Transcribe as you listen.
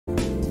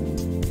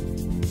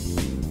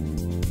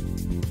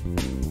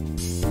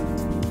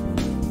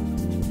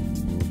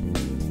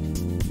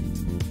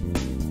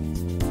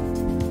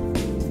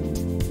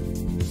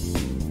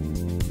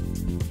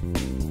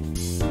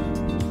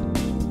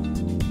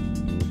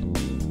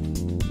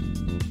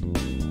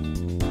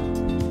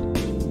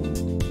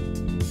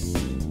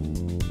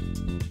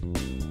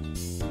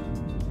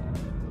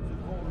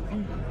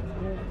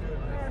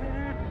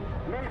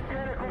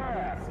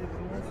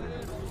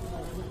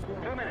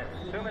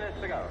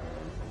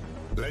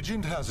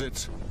Legend has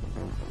it,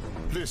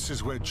 this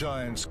is where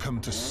giants come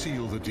to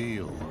seal the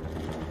deal.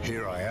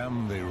 Here I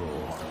am, they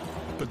roar.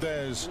 But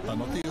theirs are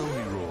not the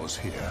only roars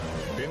here.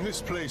 In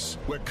this place,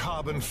 where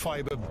carbon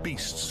fiber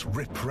beasts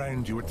rip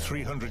round you at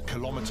 300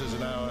 kilometers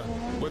an hour,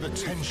 where the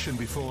tension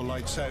before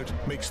lights out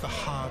makes the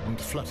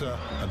hardened flutter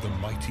and the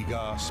mighty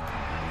gasp,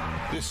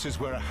 this is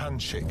where a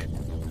handshake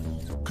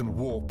can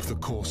warp the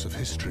course of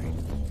history,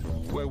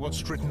 where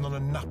what's written on a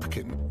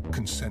napkin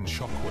can send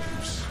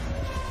shockwaves.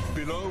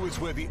 Below is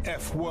where the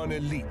F1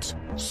 elite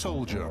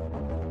soldier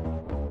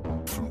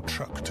from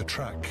truck to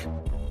track.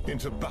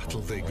 Into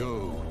battle they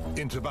go,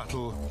 into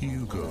battle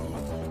you go.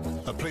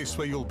 A place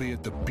where you'll be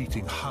at the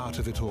beating heart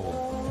of it all.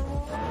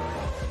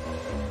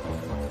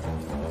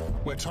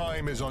 Where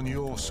time is on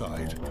your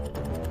side.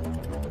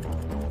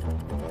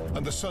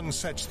 And the sun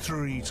sets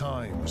 3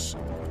 times.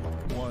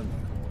 1,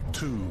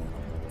 2,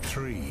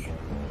 3.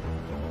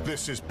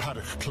 This is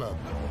Paddock Club.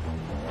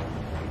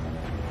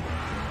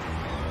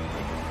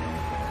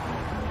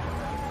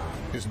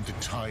 Isn't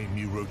it time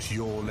you wrote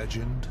your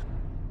legend?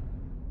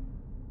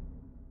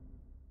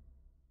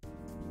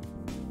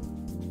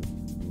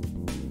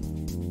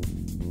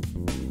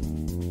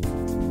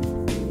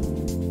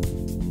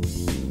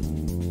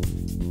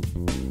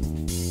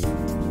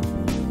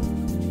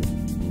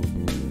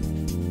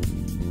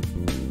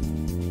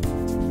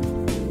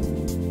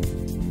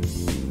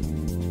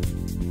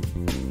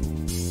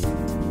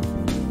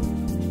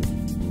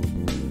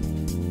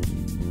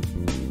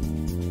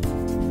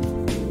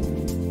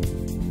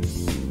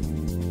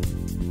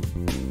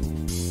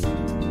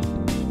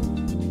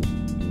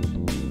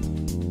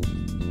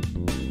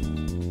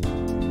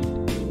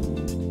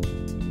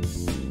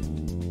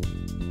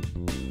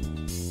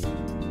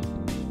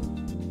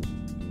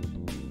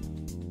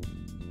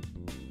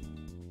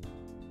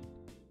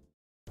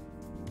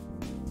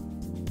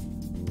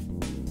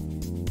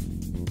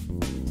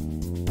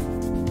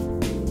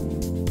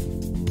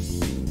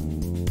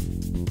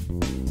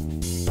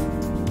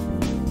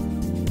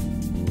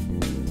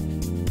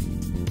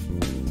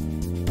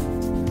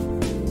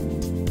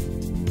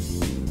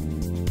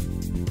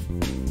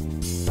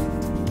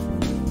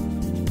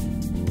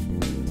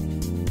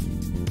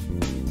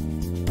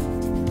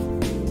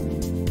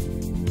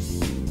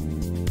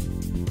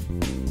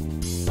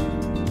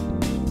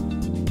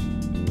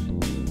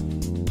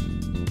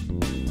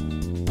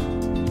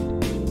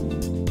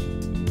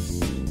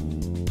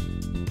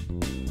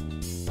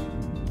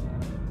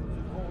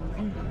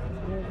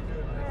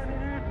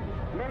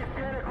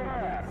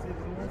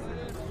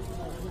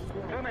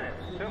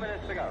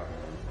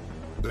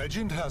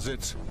 Legend has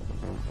it,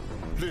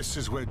 this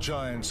is where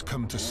giants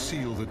come to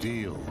seal the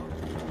deal.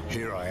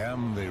 Here I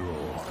am, they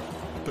roar.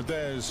 But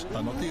theirs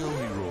are not the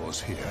only roars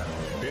here.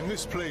 In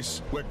this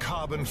place, where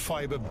carbon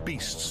fiber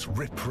beasts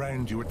rip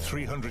round you at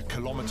 300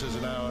 kilometers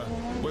an hour,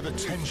 where the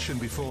tension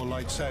before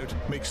lights out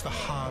makes the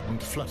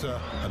hardened flutter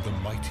and the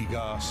mighty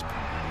gasp,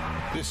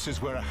 this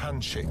is where a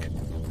handshake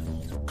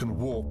can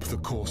warp the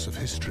course of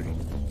history,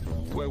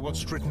 where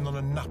what's written on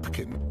a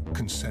napkin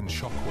can send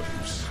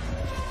shockwaves.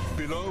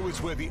 Below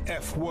is where the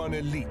F1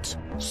 elite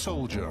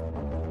soldier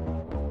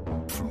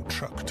from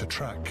truck to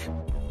track.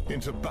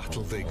 Into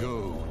battle they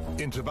go,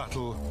 into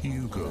battle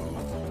you go.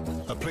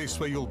 A place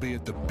where you'll be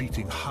at the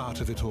beating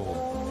heart of it all.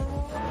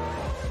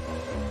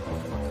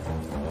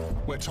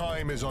 Where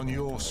time is on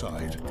your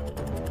side.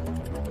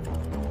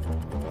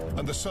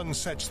 And the sun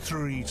sets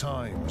 3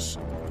 times.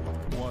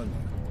 1,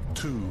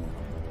 2,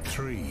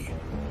 3.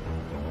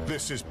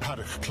 This is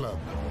Paddock Club.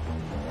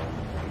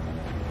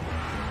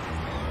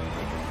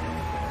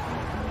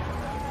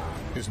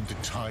 Isn't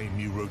it time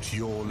you wrote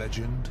your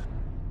legend?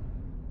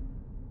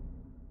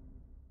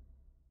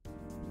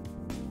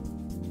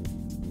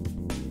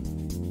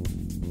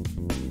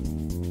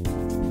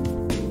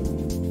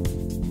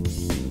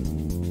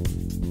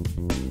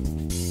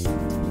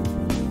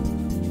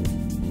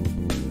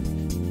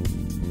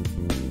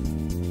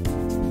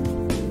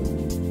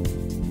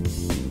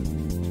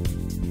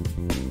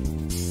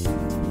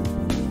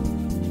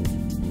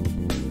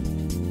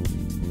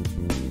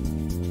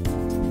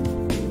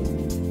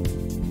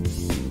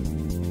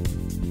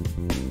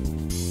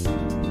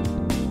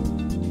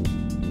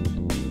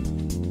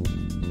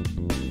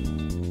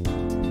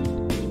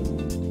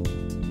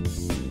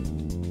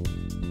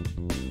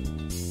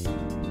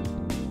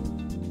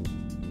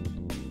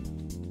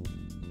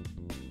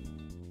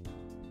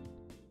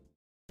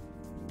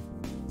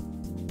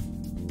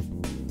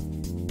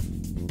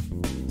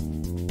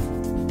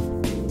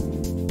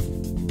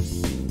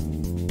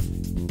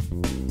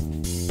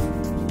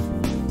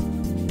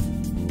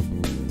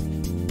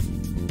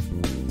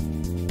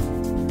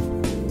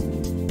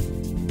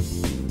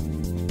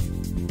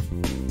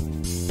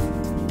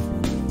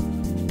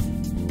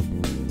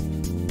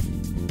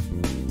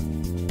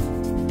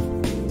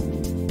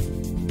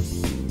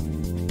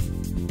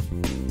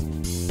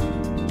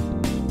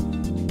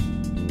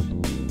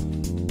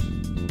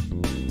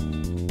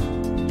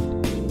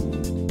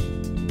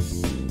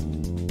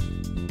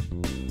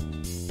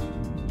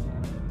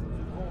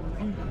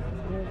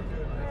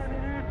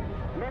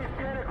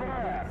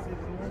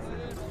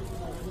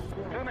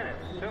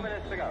 Two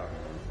minutes to go.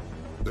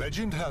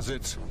 Legend has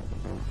it,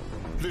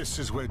 this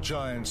is where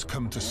giants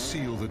come to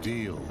seal the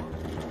deal.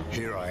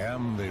 Here I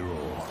am, they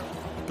roar.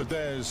 But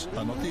theirs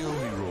are not the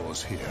only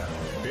roars here.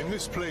 In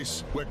this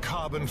place, where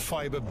carbon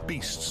fiber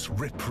beasts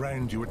rip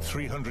round you at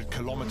 300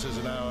 kilometers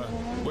an hour,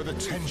 where the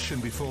tension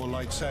before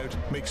lights out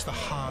makes the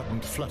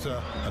hardened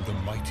flutter and the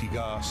mighty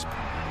gasp,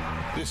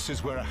 this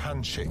is where a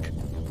handshake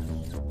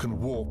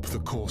can warp the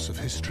course of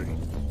history,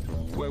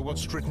 where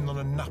what's written on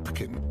a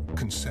napkin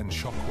can send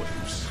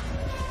shockwaves.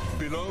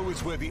 Below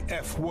is where the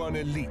F1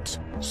 elite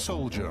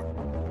soldier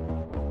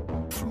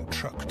from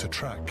truck to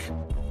track.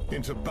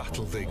 Into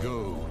battle they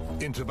go,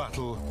 into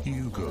battle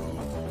you go.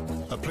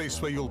 A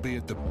place where you'll be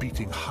at the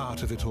beating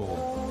heart of it all.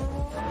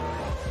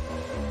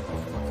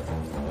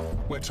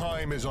 Where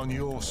time is on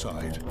your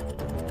side.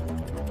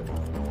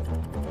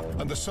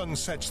 And the sun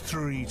sets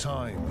 3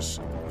 times.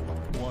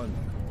 1,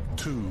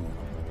 2,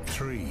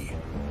 3.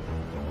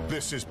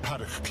 This is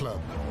Paddock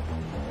Club.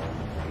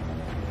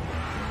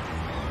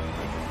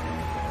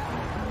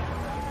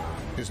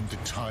 Isn't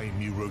it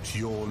time you wrote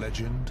your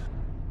legend?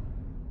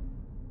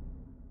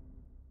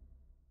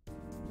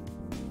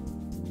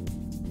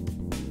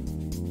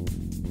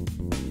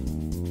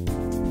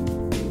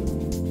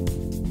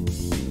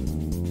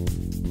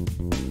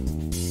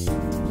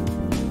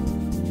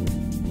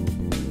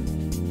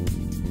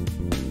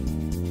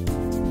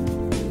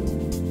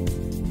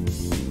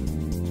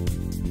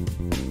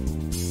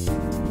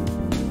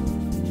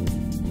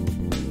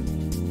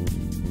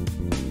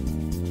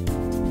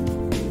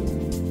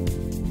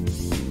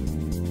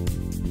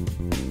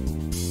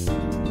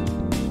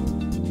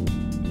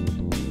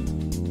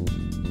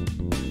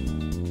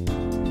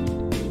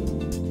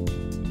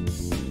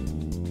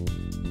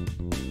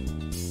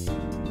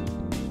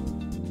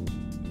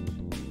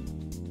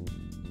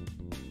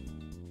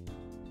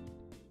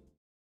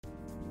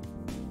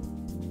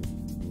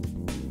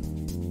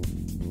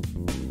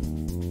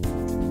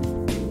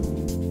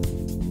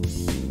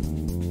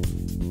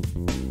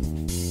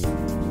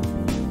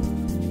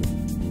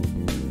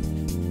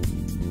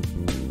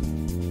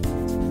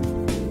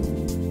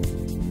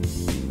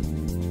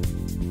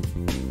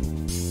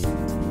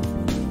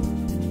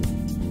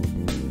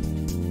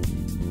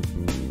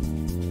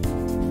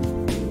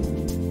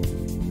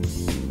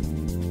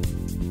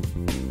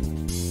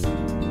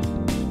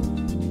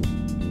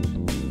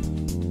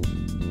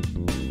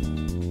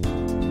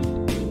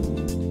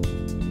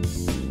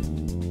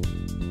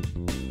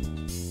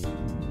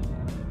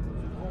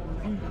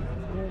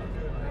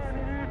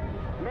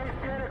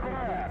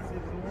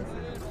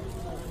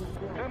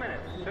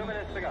 Two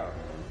minutes to go.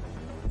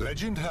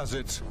 Legend has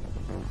it,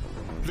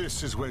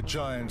 this is where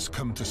giants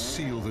come to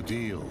seal the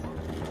deal.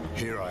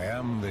 Here I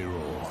am, they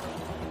roar.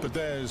 But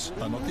theirs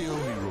are not the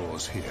only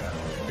roars here.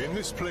 In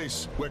this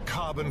place, where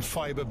carbon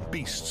fiber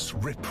beasts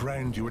rip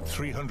round you at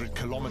 300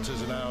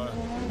 kilometers an hour,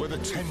 where the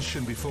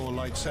tension before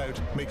lights out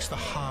makes the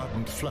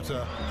hardened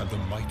flutter and the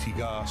mighty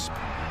gasp,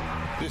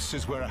 this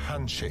is where a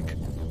handshake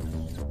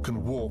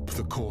can warp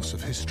the course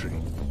of history,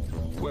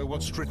 where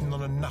what's written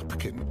on a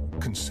napkin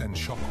can send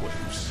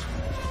shockwaves.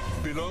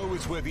 Below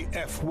is where the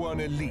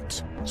F1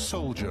 elite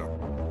soldier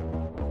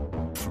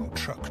from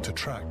truck to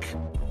track.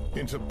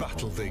 Into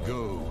battle they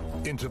go,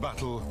 into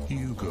battle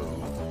you go.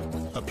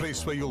 A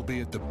place where you'll be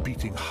at the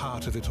beating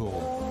heart of it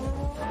all.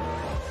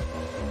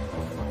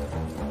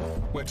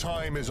 Where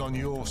time is on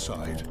your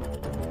side.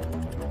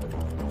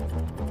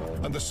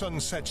 And the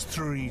sun sets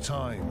 3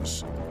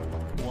 times.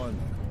 1,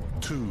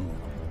 2,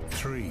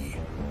 3.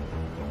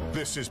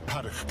 This is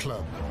Paddock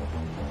Club.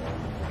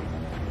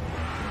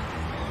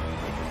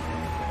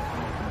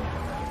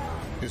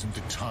 Isn't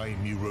it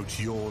time you wrote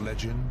your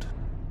legend?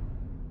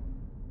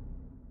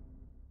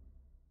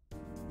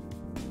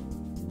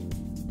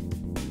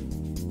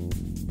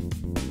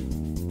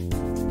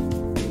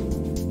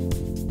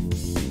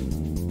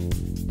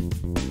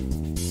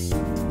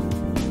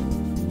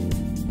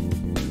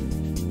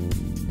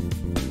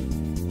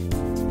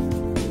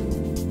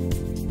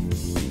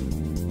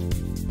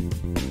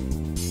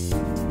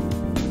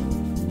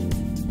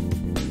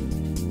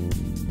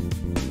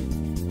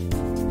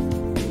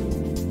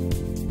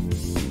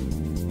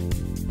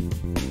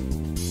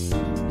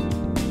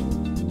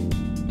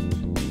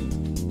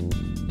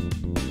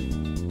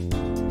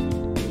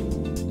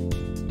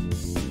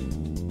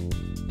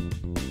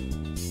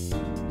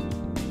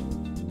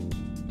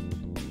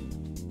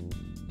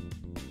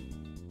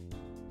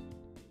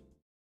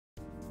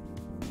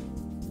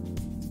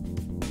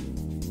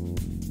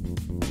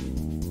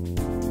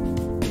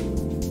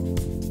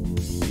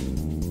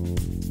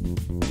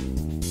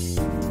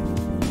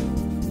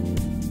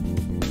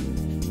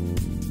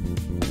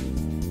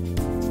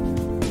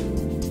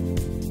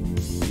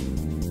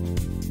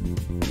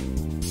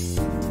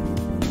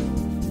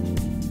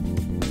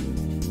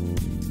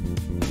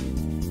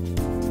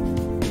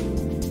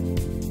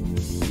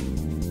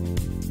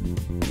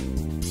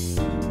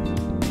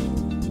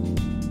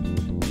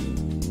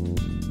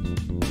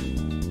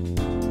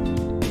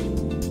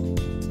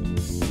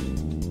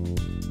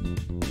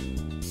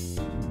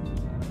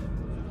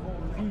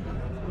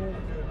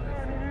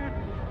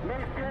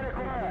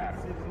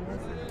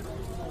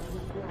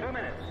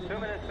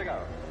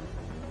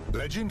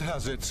 Legend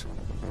has it,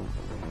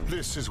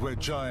 this is where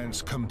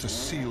giants come to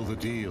seal the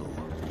deal.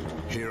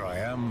 Here I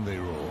am, they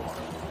roar.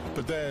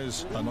 But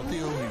theirs are not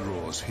the only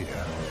roars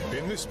here.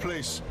 In this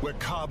place, where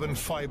carbon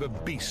fiber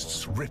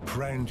beasts rip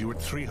round you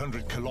at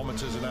 300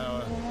 kilometers an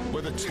hour,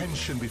 where the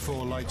tension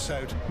before lights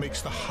out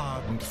makes the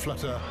hardened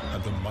flutter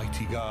and the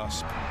mighty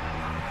gasp,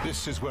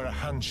 this is where a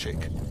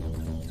handshake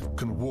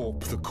can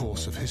warp the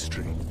course of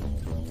history,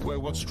 where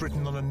what's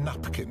written on a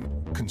napkin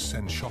can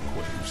send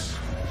shockwaves.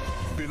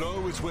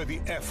 Below is where the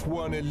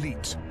F1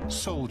 elite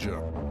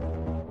soldier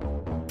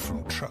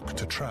from truck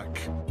to track.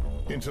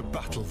 Into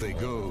battle they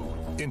go,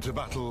 into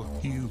battle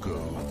you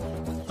go.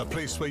 A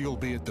place where you'll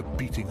be at the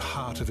beating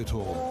heart of it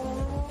all.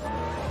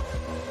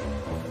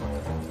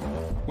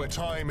 Where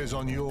time is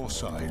on your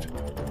side.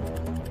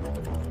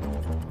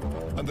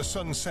 And the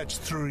sun sets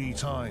 3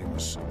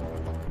 times.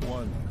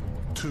 1,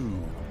 2,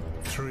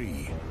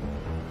 3.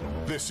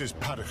 This is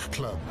Paddock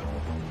Club.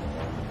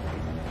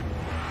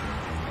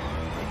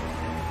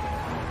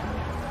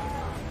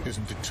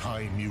 Isn't it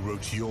time you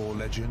wrote your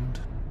legend?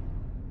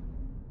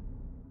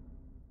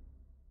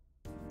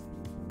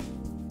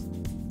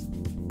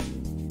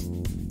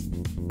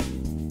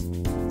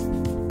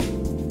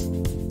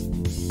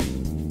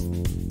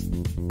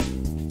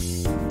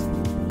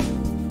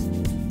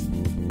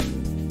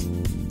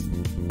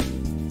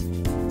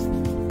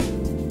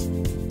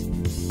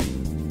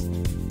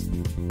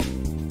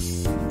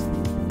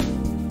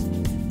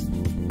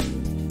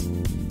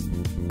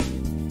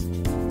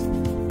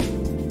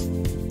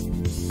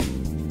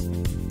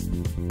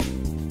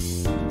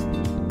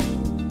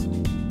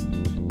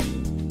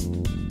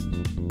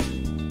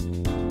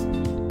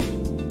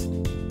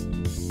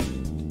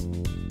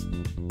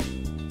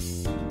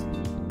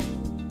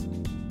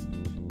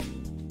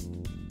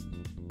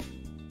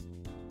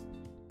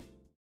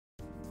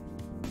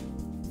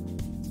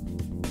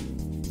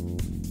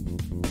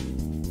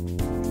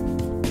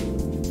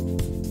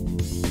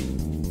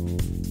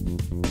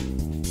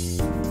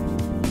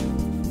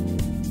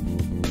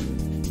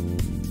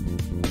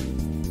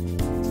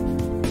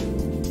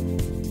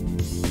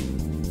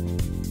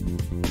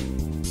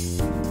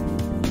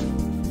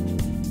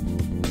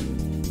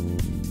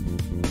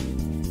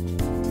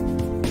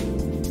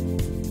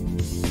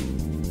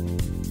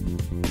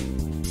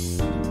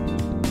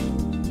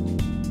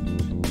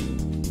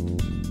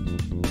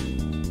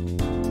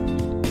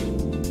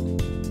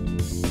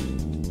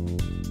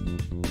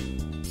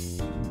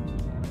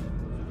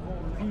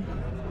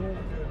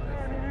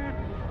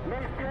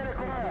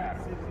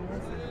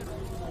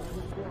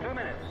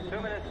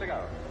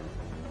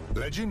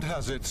 Legend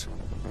has it,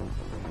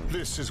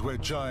 this is where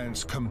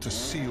giants come to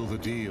seal the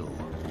deal.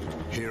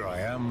 Here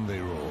I am, they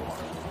roar.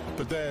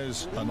 But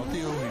theirs are not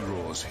the only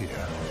roars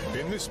here.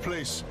 In this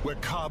place, where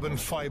carbon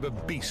fiber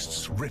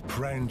beasts rip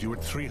round you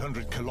at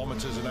 300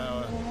 kilometers an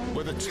hour,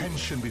 where the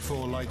tension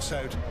before lights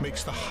out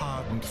makes the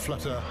hardened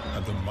flutter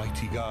and the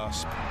mighty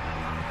gasp,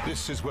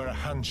 this is where a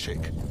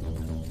handshake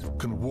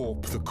can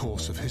warp the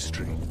course of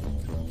history,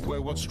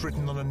 where what's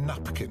written on a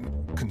napkin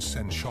can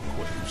send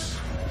shockwaves.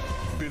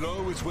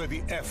 Below is where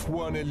the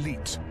F1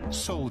 elite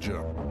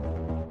soldier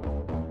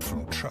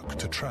from truck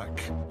to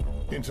track.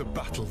 Into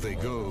battle they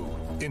go,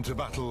 into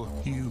battle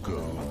you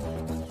go.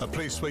 A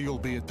place where you'll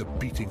be at the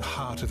beating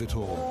heart of it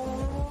all.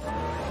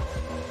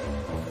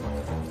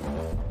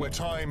 Where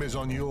time is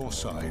on your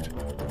side.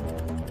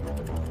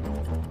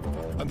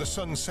 And the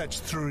sun sets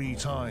 3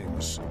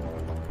 times.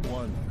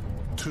 1,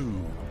 2,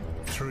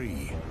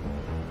 3.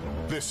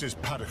 This is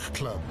Paddock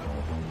Club.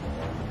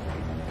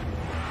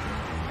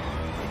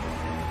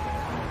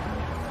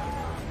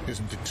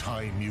 Isn't it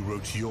time you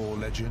wrote your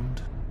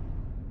legend?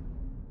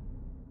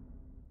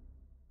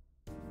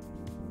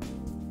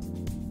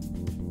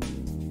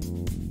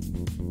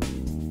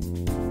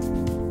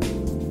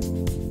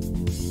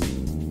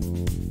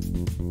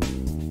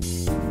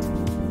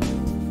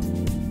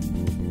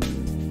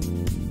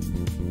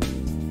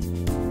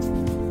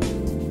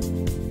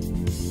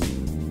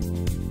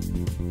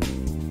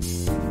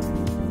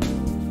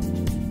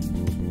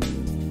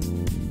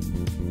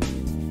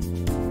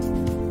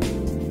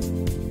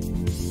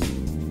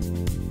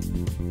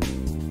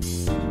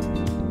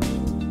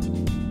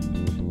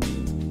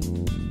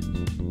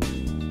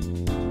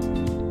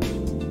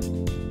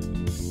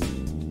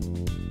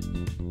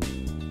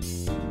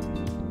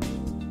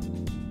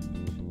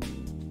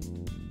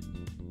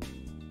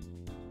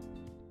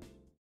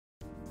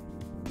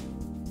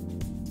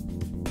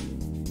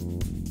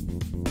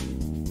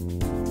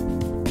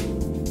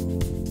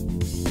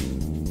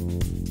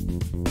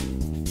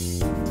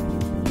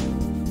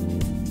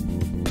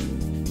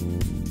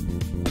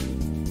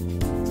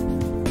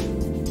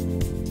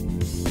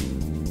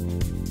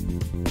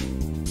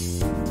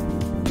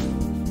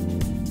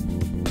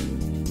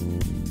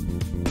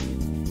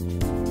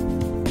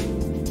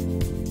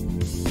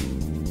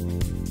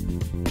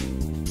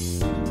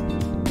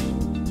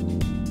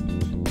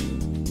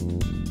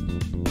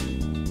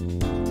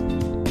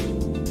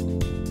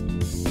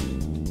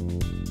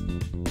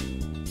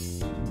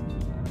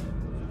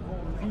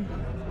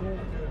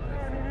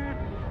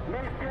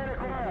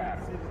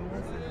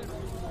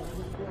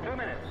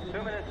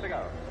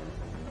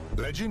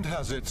 Legend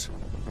has it,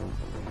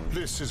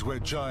 this is where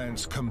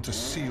giants come to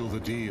seal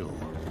the deal.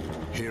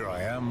 Here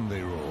I am,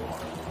 they roar.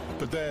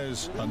 But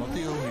theirs are not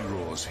the only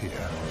roars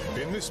here.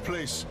 In this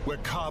place, where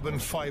carbon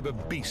fiber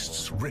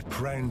beasts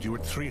rip round you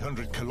at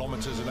 300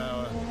 kilometers an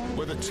hour,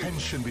 where the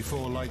tension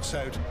before lights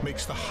out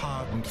makes the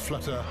hardened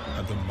flutter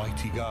and the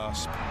mighty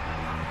gasp,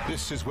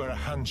 this is where a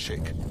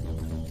handshake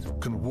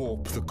can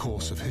warp the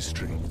course of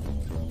history,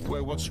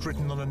 where what's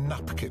written on a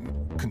napkin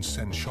can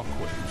send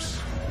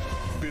shockwaves.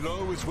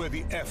 Below is where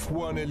the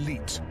F1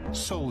 elite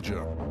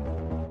soldier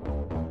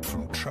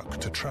from truck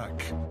to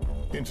track.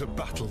 Into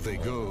battle they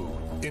go,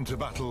 into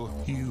battle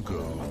you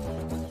go.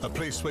 A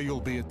place where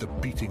you'll be at the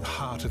beating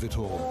heart of it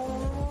all.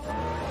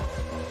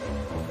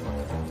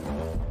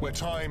 Where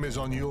time is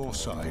on your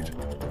side.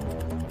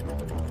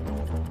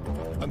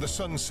 And the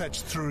sun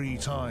sets 3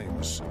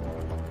 times.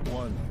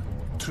 1,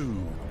 2,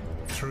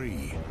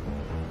 3.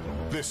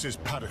 This is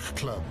Paddock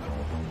Club.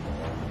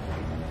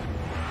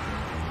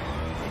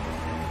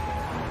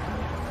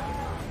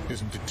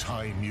 Isn't it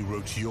time you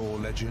wrote your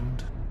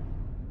legend?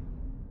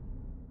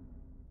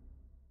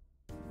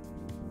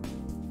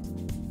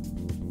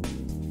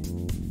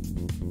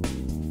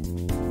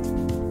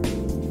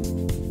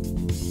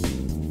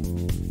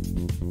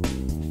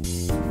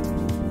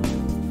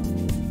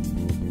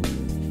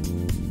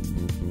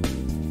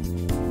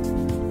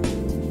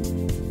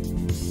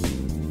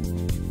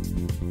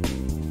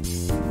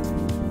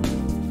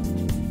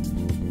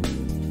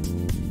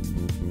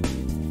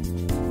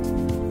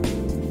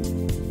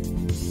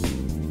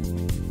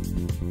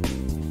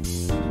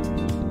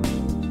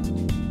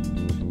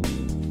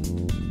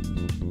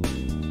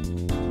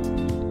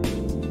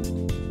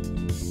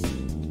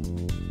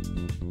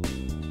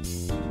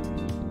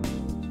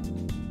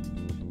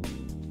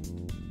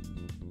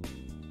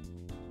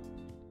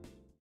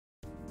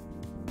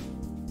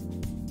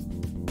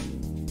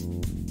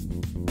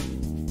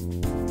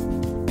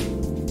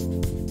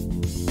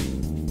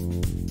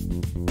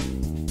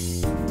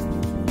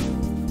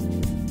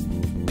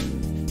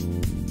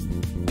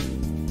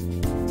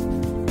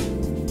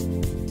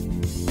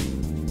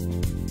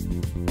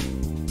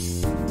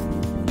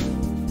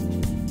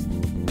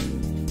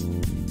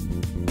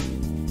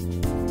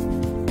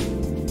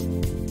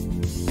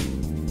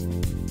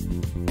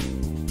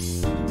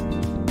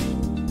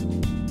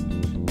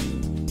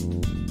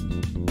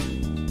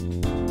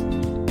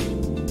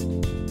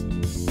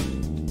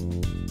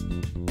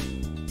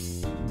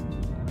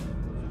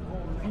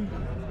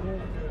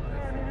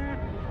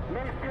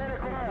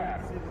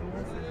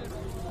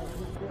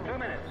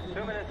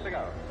 Two minutes to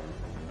go.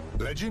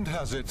 Legend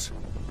has it,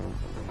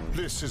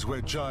 this is where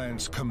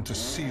giants come to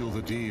seal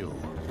the deal.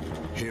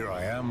 Here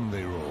I am,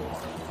 they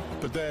roar.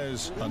 But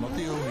theirs are not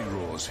the only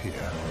roars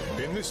here.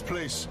 In this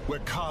place, where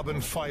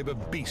carbon fiber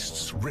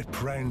beasts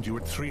rip round you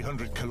at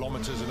 300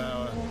 kilometers an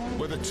hour,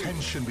 where the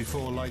tension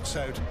before lights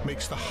out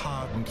makes the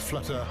hardened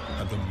flutter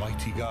and the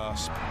mighty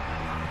gasp,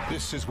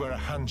 this is where a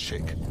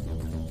handshake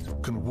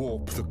can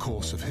warp the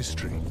course of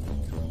history,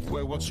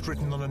 where what's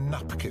written on a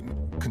napkin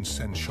can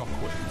send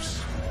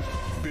shockwaves.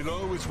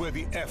 Below is where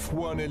the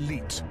F1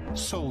 elite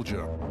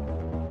soldier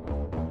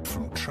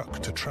from truck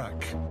to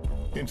track.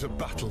 Into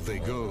battle they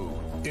go,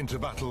 into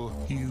battle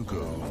you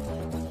go.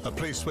 A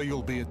place where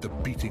you'll be at the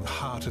beating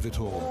heart of it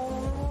all.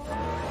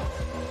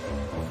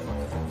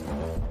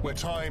 Where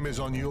time is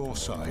on your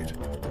side.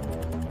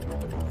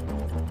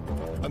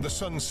 And the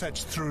sun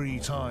sets 3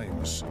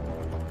 times.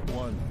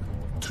 1,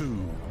 2,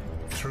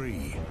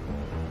 3.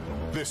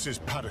 This is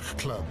Paddock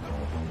Club.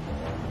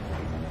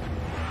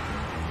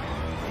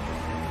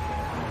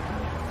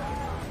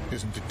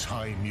 Isn't it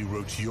time you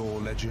wrote your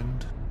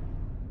legend?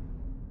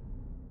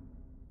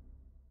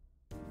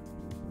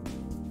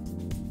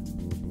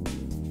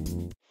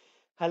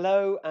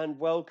 Hello and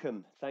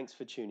welcome. Thanks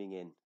for tuning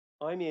in.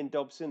 I'm Ian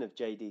Dobson of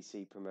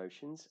JDC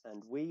Promotions,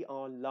 and we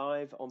are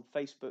live on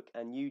Facebook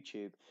and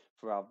YouTube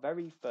for our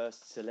very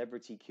first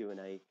Celebrity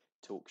Q&A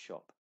talk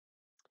shop.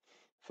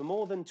 For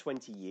more than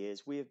 20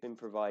 years, we have been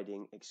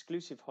providing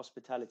exclusive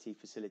hospitality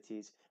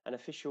facilities and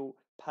official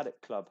Paddock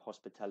Club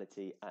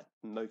hospitality at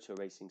motor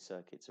racing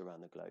circuits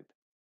around the globe.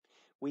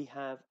 We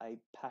have a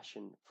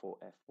passion for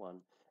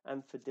F1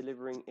 and for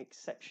delivering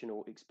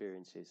exceptional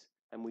experiences,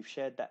 and we've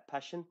shared that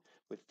passion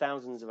with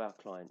thousands of our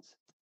clients.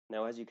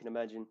 Now, as you can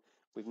imagine,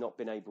 we've not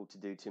been able to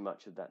do too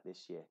much of that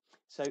this year.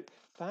 So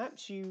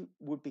perhaps you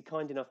would be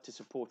kind enough to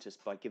support us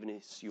by giving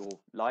us your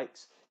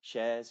likes,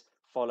 shares,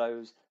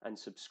 follows and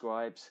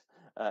subscribes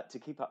to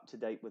keep up to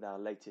date with our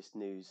latest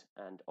news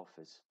and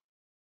offers.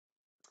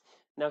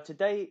 Now,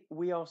 today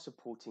we are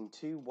supporting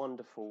 2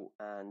 wonderful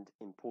and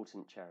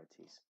important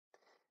charities.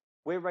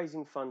 We're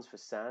raising funds for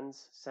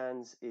SANS.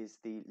 SANS is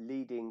the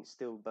leading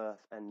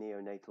stillbirth and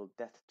neonatal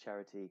death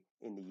charity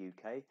in the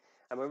UK,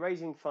 and we're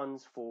raising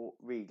funds for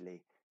Readley.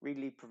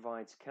 Readley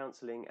provides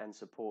counselling and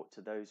support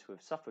to those who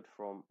have suffered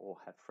from or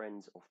have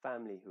friends or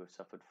family who have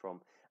suffered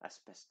from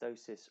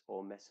asbestosis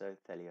or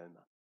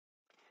mesothelioma.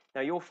 Now,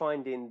 you'll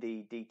find in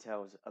the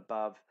details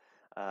above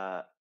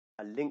a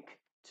link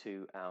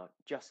to our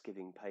Just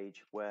Giving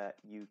page where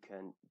you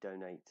can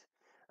donate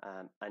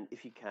And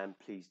if you can,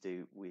 please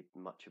do. We'd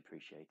much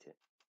appreciate it.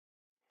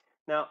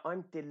 Now,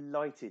 I'm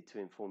delighted to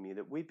inform you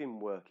that we've been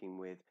working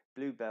with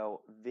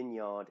Bluebell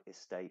Vineyard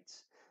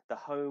Estates, the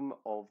home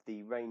of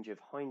the range of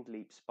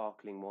Hindleap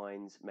sparkling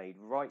wines made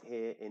right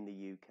here in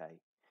the UK.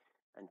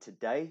 And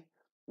today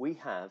we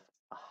have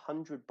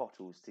 100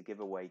 bottles to give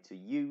away to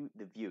you,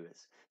 the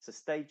viewers. So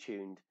stay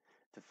tuned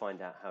to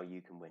find out how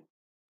you can win.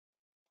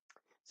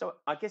 So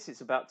I guess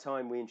it's about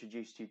time we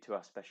introduced you to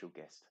our special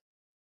guest.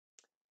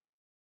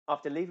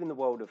 After leaving the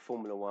world of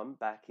Formula One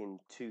back in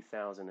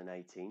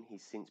 2018,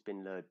 he's since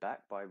been lured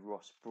back by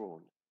Ross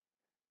Brawn.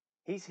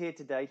 He's here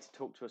today to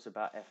talk to us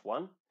about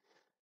F1,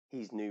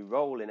 his new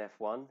role in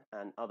F1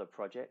 and other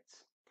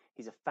projects.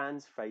 He's a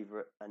fan's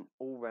favourite and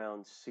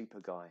all-round super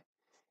guy.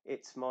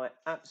 It's my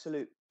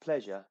absolute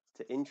pleasure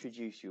to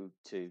introduce you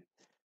to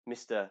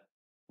Mr.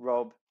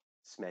 Rob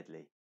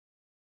Smedley.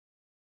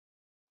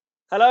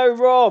 Hello,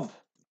 Rob.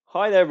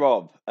 Hi there,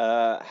 Rob.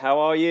 How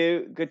are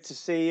you? Good to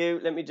see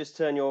you. Let me just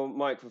turn your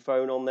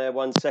microphone on there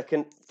 1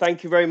 second.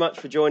 Thank you very much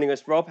for joining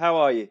us, Rob. How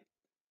are you?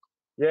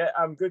 Yeah,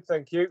 I'm good,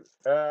 thank you.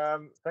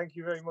 Thank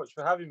you very much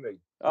for having me.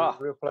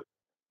 Real pleasure.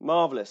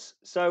 Marvellous.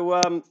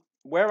 So,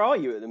 where are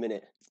you at the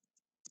minute?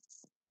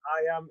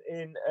 I am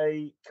in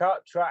a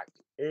kart track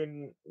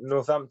in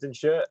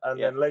Northamptonshire,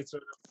 and then later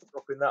I'm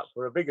dropping that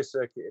for a bigger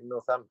circuit in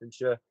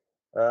Northamptonshire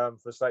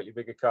for slightly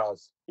bigger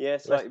cars. Yeah,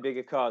 slightly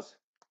bigger cars.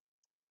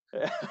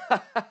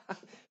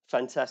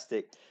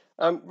 Fantastic.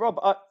 Rob,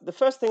 the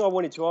first thing I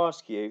wanted to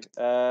ask you,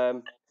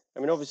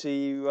 obviously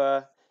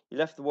you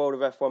left the world of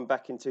F1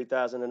 back in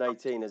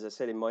 2018, as I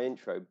said in my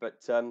intro,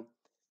 but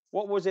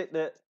what was it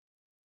that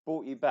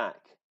brought you back?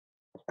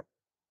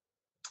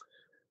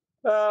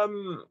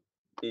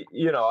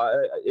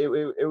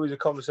 It was a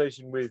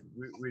conversation with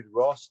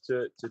Ross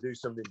to do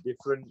something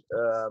different.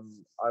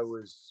 I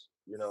was,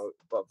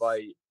 but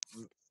by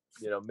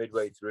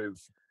midway through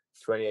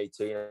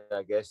 2018,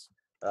 I guess,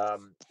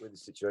 with the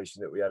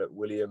situation that we had at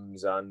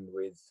Williams and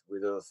with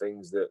other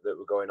things that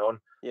were going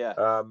on,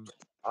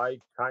 I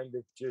kind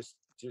of just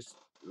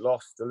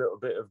lost a little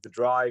bit of the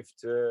drive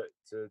and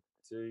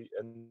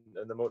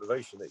the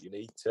motivation that you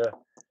need to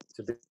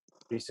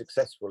be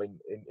successful in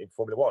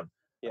Formula One.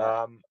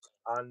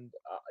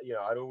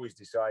 I'd always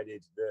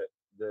decided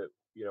that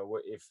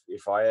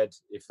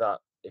if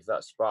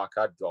that spark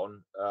had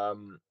gone,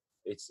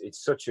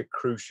 it's such a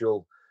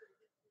crucial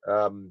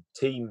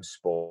team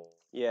sport.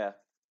 Yeah.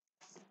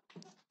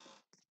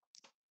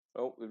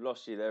 Oh, we've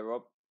lost you there,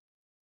 Rob.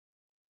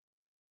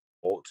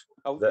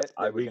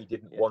 I really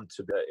didn't want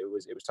to be. It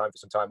was time for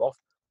some time off.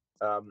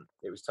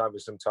 It was time for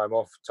some time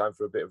off, time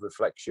for a bit of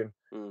reflection.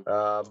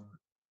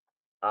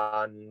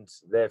 And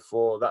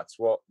therefore that's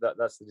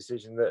the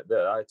decision that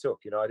I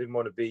took. I didn't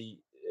want to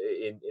be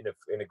in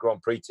a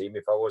Grand Prix team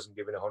if I wasn't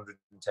given 110%.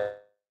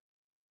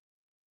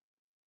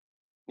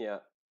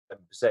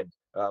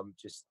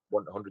 Just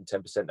want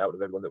 110% out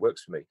of everyone that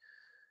works for me.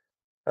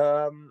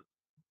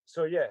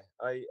 So yeah,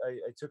 I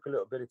took a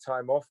little bit of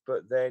time off,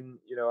 but then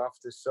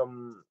after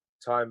some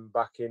time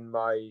back in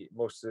my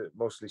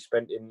mostly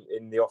spent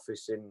in the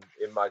office in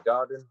my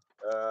garden,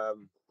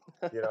 and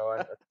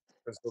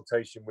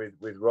consultation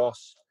with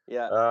Ross.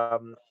 I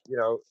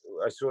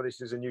saw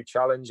this as a new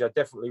challenge. I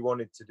definitely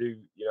wanted to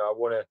do.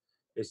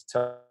 It's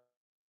time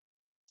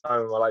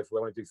in my life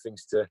where I want to do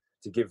things to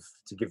give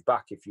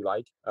back, if you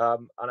like.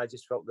 And I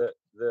just felt that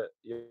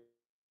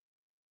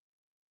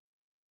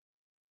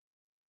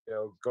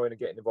going and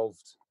getting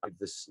involved with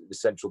the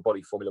central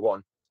body Formula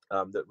One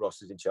that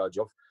Ross is in charge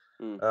of,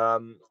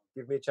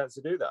 give me a chance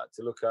to do that,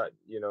 to look at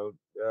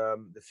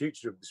the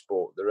future of the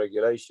sport, the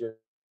regulations,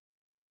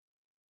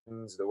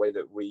 the way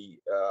that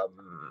we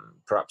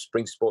perhaps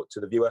bring sport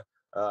to the viewer,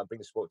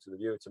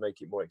 to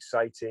make it more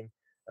exciting,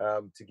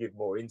 to give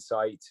more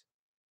insight.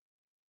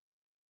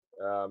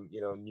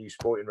 New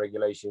sporting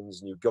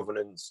regulations, new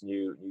governance,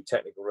 new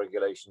technical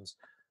regulations.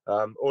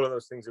 All of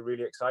those things are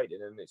really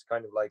exciting, and it's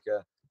kind of like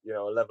a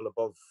level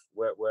above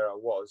where I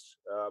was,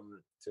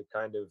 to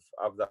kind of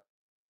have that.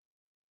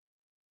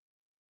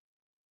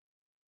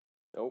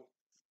 Oh,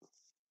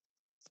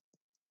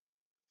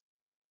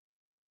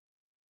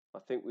 I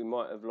think we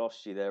might have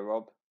lost you there,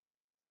 Rob.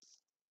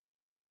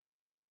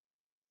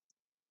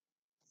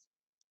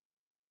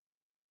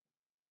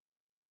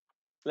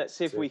 Let's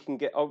see if we can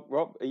get. Oh,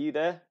 Rob, are you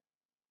there?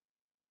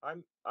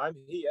 I'm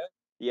here.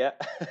 Yeah.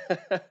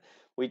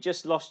 We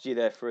just lost you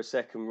there for a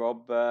second,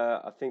 Rob.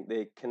 I think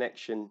the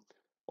connection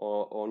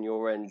on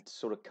your end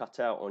sort of cut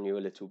out on you a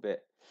little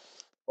bit.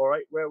 All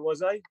right, where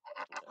was I?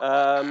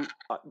 I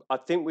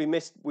think we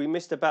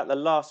missed about the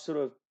last sort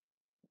of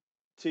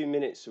 2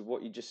 minutes of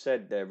what you just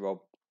said there, Rob.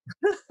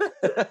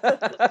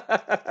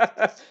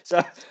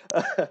 So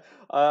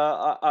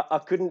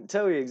I couldn't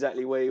tell you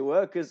exactly where you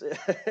were because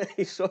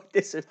you sort of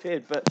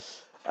disappeared. But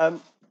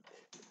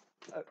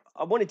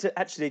I wanted to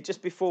actually,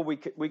 just before we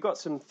got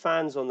some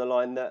fans on the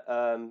line that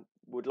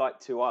would like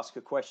to ask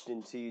a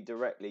question to you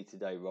directly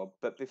today, Rob.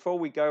 But before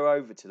we go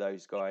over to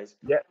those guys,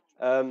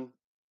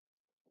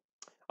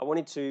 I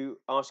wanted to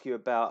ask you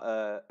about.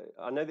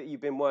 I know that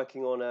you've been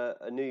working on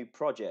a new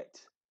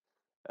project.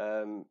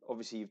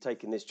 Obviously, you've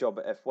taken this job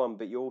at F1,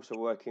 but you're also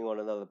working on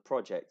another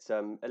project,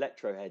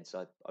 Electroheads,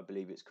 I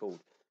believe it's called.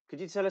 Could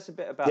you tell us a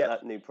bit about Yeah.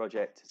 that new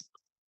project?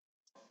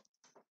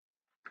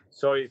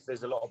 Sorry if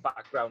there's a lot of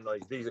background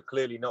noise. These are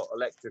clearly not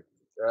electric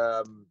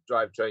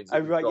drivetrains that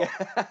Oh, we've right, got.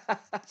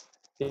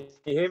 yeah. Can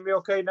you hear me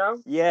okay now?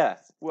 Yeah.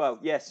 Well,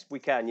 yes, we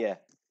can. Yeah.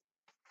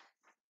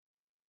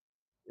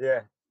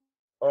 Yeah.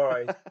 All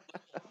right.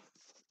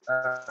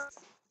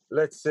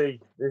 Let's see.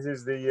 This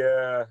is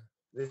the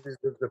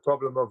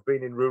problem of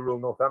being in rural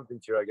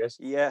Northamptonshire, I guess.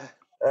 Yeah.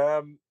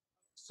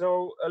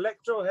 So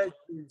Electroheads.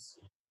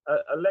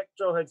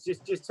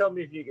 Just tell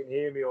me if you can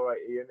hear me all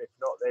right, Ian. If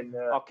not, then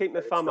I'll keep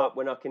my then thumb stop. up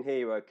when I can hear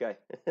you. Okay.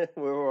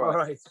 We're all All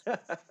right. right.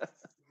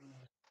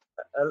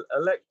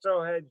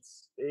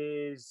 Electroheads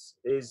is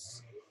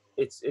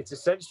it's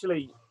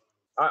essentially.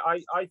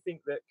 I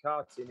think that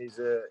karting is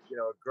a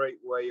great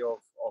way of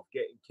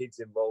getting kids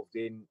involved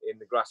in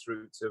the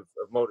grassroots of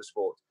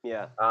motorsport.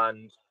 Yeah.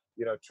 And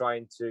um,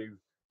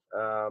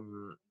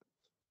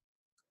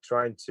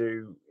 trying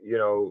to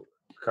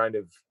kind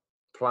of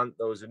plant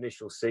those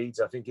initial seeds.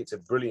 I think it's a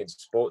brilliant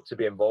sport to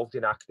be involved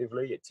in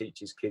actively. It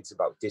teaches kids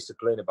about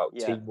discipline, about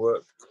Yeah.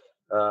 teamwork,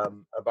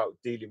 about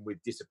dealing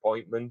with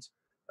disappointment,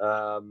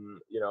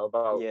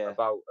 about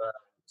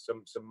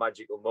some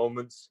magical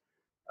moments,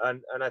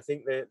 and I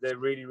think they're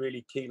really,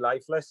 really key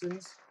life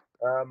lessons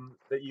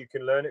that you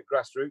can learn at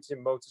grassroots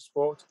in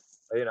motorsport.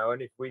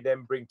 And if we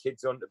then bring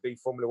kids on to be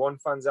Formula One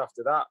fans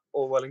after that,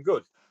 all well and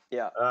good.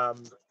 Yeah.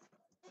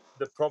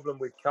 The problem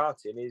with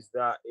karting is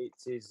that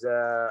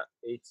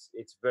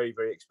it's very,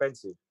 very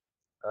expensive.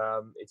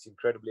 It's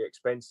incredibly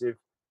expensive.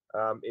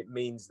 It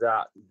means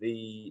that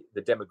the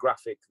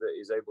demographic that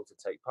is able to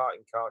take part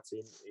in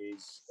karting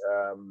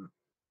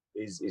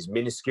is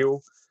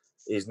minuscule,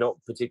 is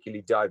not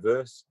particularly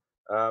diverse,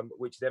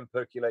 which then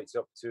percolates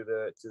up to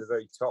the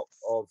very top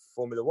of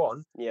Formula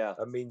One. Yeah.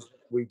 I mean,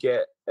 we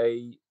get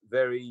a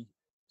very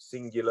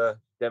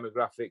singular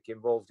demographic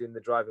involved in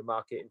the driver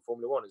market in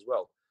Formula One as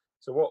well.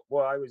 So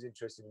what I was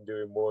interested in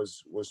doing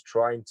was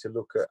trying to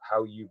look at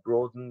how you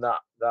broaden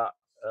that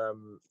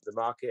the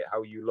market,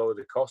 how you lower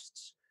the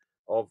costs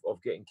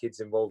of getting kids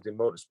involved in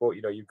motorsport.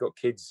 You've got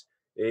kids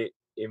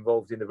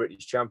involved in the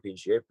British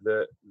Championship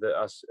that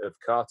are of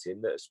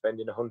karting that are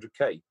spending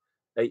 100k,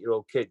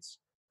 8-year-old kids.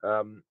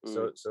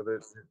 So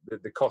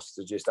the costs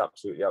are just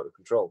absolutely out of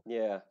control.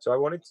 Yeah. So I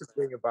wanted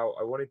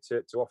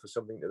to offer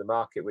something to the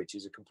market which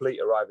is a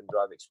complete arrive and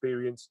drive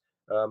experience.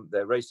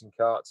 They're racing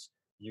karts.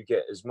 You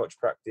get as much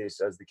practice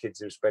as the kids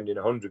who are spending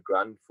 100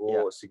 grand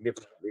for a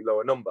significantly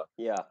lower number.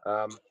 Yeah.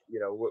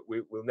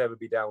 We'll never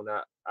be down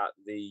at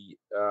the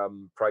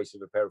price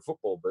of a pair of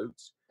football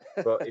boots,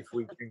 but if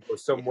we can go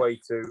some way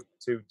to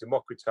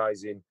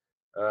democratizing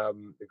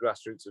the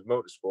grassroots of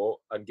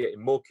motorsport and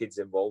getting more kids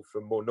involved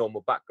from more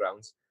normal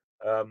backgrounds,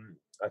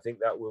 I think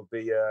that will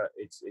be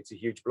it's a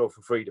huge blow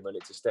for freedom, and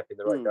it's a step in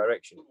the right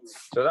direction.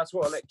 So that's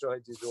what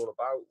Electroheads is all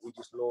about. We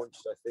just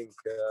launched, I think,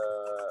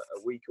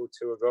 a week or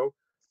two ago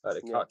at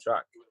a kart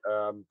track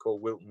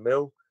called Wilton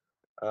Mill.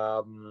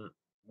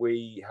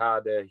 We've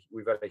had a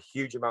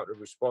huge amount of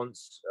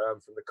response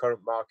from the current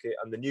market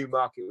and the new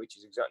market, which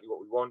is exactly what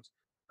we want.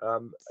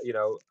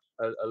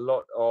 A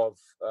lot of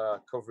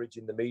coverage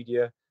in the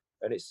media,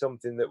 and it's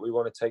something that we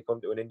want to take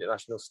onto an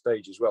international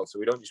stage as well. So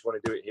we don't just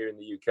want to do it here in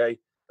the UK.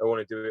 I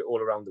want to do it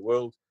all around the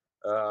world.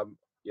 I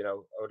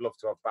would love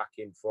to have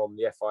backing from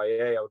the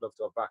FIA. I would love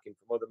to have backing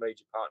from other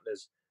major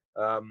partners,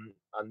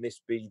 and this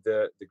be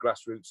the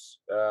grassroots,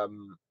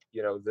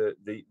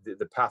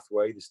 the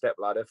pathway, the step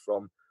ladder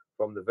from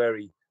the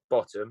very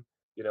bottom,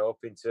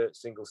 up into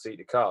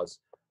single-seater cars.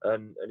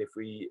 And if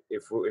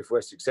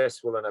we're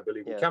successful, and I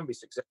believe we can be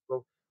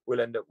successful, we'll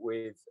end up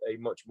with a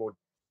much more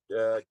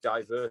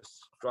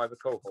diverse driver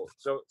cohort.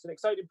 So it's an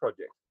exciting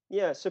project.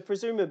 Yeah, so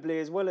presumably,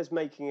 as well as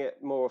making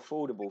it more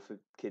affordable for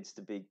kids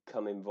to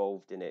become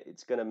involved in it,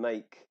 it's going to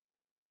make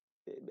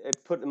it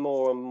put them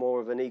more on more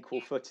of an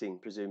equal footing,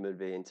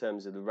 presumably, in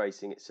terms of the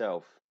racing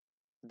itself.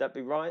 Would that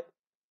be right?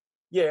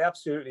 Yeah,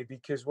 absolutely.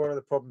 Because one of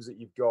the problems that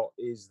you've got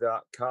is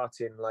that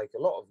karting, like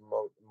a lot of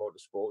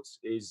motorsports,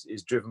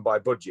 is driven by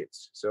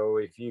budgets. So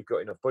if you've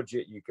got enough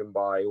budget, you can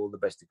buy all the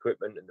best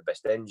equipment and the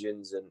best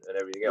engines and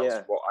everything else.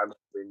 Yeah. What I'm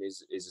doing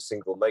is a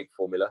single make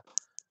formula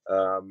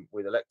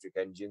with electric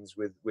engines.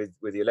 With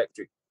the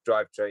electric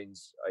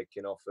drivetrains, I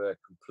can offer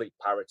complete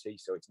parity.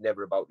 So it's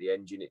never about the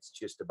engine. It's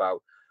just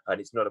about, and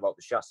it's not about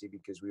the chassis,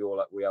 because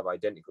we have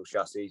identical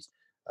chassis.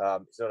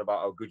 It's not about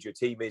how good your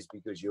team is,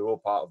 because you're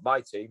all part of my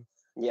team.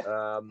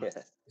 Yeah.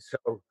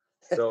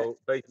 So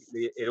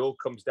basically, it all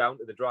comes down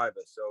to the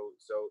driver. So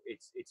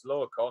it's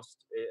lower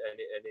cost,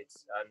 and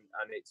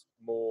it's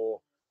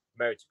more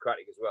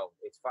meritocratic as well.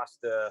 It's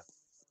faster,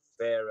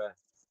 fairer,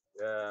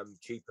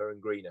 cheaper,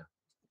 and greener.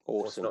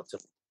 Awesome. What's not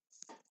to...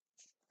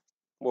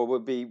 Well,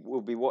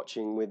 we'll be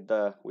watching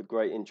with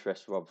great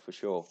interest, Rob, for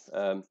sure.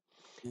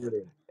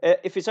 Brilliant.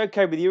 If it's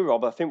okay with you,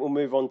 Rob, I think we'll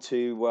move on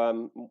to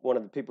one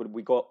of the people that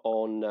we got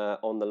on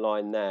the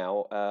line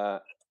now. I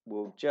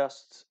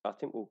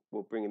think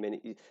we'll bring him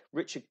in.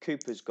 Richard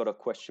Cooper's got a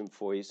question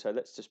for you, so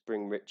let's just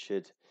bring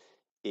Richard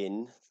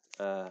in.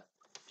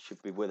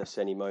 Should be with us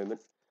any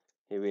moment.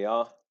 Here we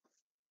are.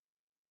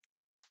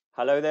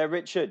 Hello there,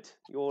 Richard.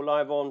 You're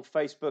live on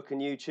Facebook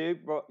and YouTube.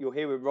 You're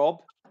here with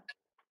Rob.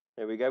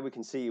 There we go. We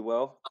can see you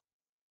well.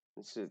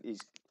 He's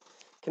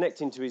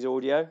connecting to his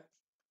audio.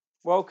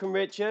 Welcome,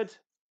 Richard.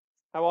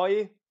 How are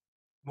you?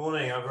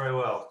 Morning. I'm very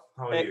well.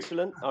 How are you?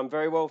 Excellent. I'm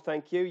very well,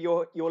 thank you.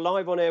 You're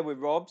live on air with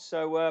Rob.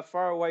 So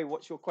far away.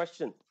 What's your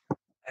question?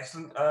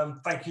 Excellent.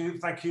 Thank you.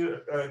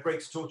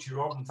 Great to talk to you,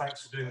 Rob, and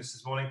thanks for doing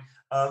this morning.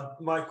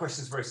 My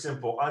question is very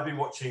simple. I've been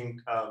watching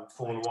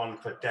Formula One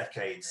for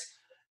decades,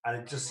 and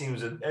it just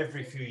seems that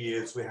every few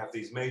years we have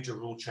these major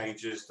rule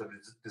changes that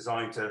are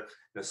designed to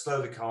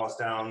slow the cars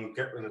down,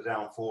 get rid of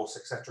downforce,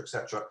 etc.,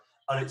 etc.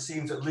 And it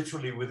seems that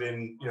literally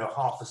within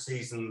half a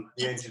season,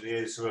 the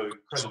engineers, who are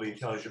incredibly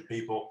intelligent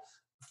people,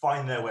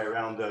 find their way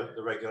around the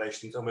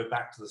regulations, and we're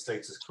back to the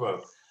status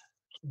quo.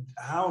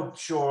 How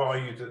sure are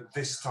you that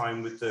this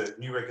time, with the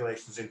new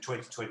regulations in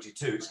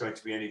 2022, it's going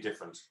to be any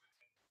different?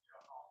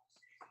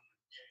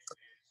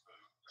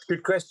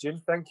 Good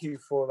question. Thank you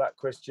for that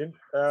question.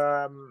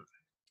 I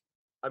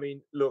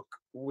mean, look,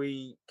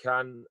 we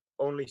can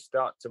only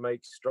start to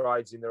make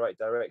strides in the right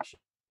direction.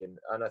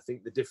 And I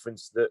think the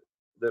difference that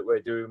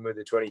we're doing with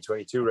the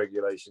 2022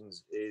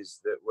 regulations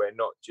is that we're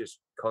not just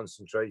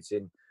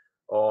concentrating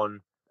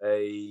on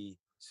a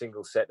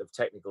single set of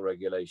technical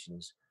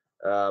regulations.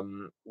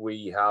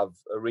 We have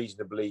a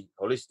reasonably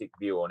holistic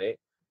view on it,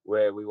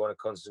 where we want to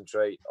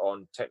concentrate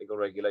on technical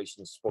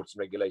regulations, sporting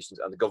regulations,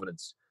 and the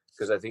governance.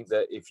 Because I think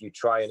that if you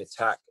try and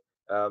attack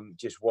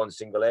just one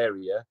single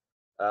area,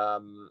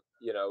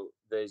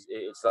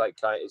 it's like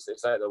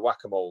the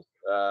whack-a-mole.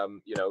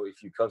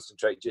 If you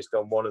concentrate just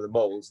on one of the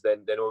moles,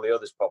 then all the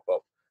others pop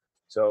up.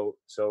 So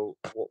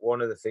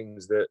one of the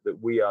things that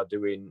we are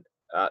doing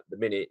at the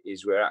minute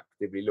is we're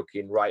actively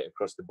looking right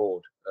across the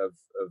board of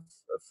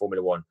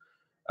Formula One,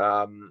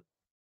 and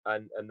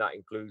that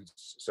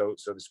includes so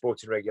the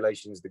sporting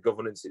regulations, the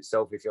governance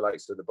itself, if you like,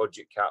 so the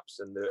budget caps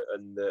and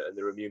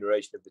the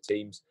remuneration of the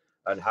teams,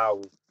 and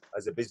how,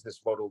 as a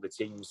business model, the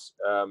teams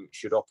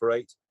should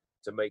operate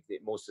to make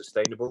it more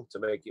sustainable, to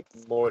make it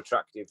more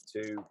attractive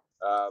to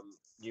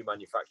new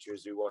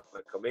manufacturers who want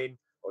to come in,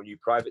 or new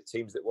private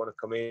teams that want to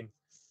come in,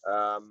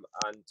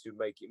 and to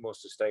make it more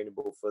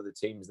sustainable for the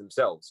teams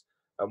themselves.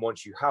 And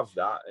once you have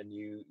that, and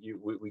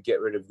we get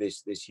rid of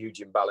this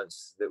huge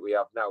imbalance that we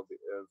have now of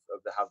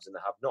the haves and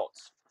the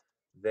have-nots,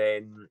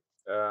 then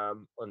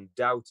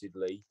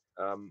undoubtedly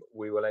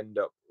we will end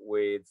up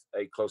with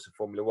a closer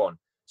Formula One.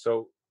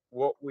 So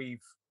what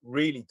we've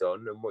really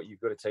done, and what you've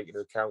got to take into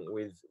account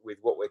with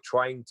what we're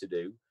trying to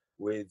do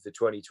with the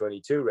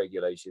 2022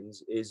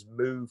 regulations, is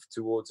move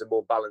towards a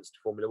more balanced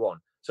Formula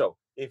One. So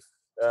if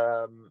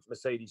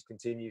Mercedes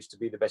continues to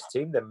be the best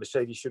team, then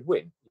Mercedes should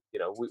win.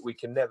 We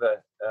can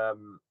never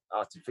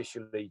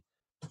artificially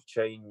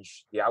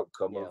change the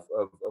outcome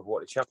of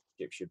what a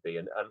championship should be,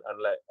 and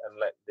let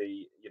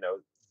the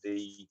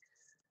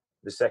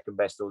second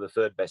best or the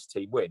third best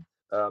team win.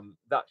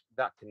 That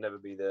can never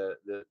be the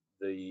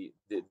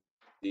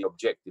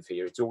objective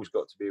here. It's always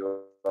got to be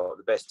about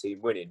the best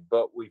team winning,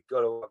 but we've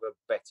got to have a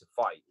better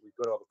fight. We've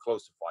got to have a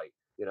closer fight.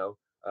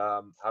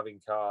 Having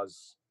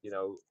cars,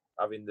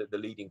 having the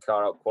leading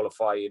car out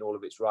qualifying all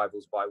of its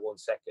rivals by 1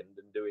 second,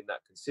 and doing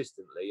that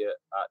consistently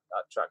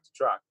at track to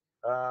track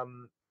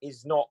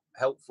is not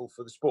helpful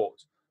for the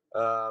sport.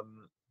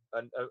 And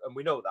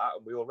we know that,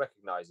 and we all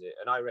recognise it,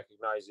 and I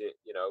recognise it.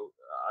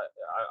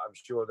 I'm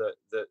sure that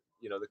the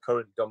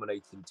current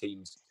dominating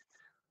teams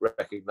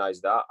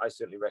recognise that. I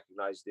certainly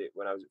recognised it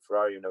when I was at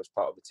Ferrari, and I was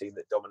part of a team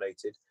that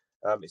dominated.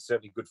 It's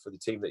certainly good for the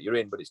team that you're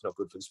in, but it's not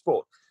good for the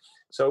sport.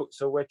 So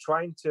we're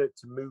trying to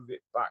move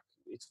it back.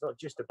 It's not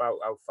just about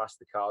how fast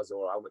the cars are,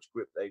 or how much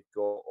grip they've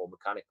got, or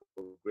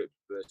mechanical grip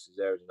versus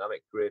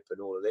aerodynamic grip,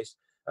 and all of this.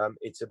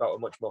 It's about a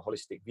much more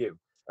holistic view.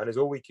 And as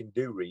all we can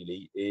do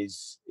really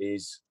is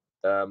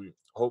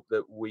hope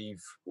that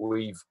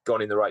we've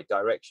gone in the right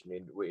direction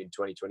in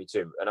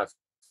 2022. And I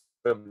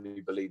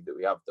firmly believe that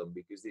we have done,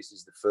 because this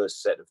is the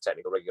first set of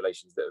technical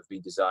regulations that have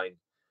been designed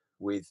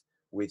with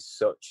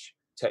such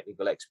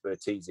technical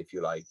expertise, if you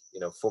like.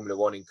 Formula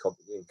One in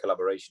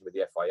collaboration with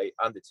the FIA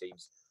and the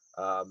teams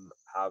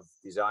have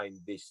designed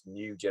this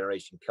new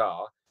generation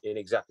car in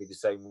exactly the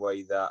same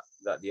way that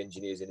the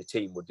engineers in a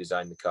team would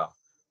design the car.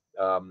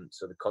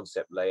 So the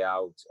concept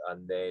layout,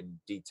 and then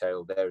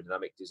detailed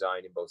aerodynamic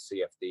design in both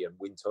CFD and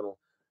wind tunnel.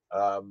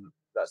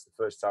 That's the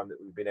first time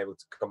that we've been able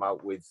to come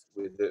out with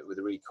a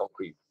really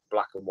concrete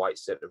black and white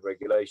set of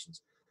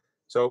regulations.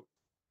 So,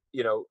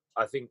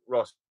 I think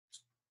Ross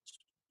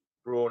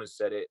Brawn has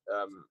said it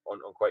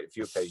on quite a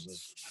few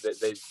occasions, that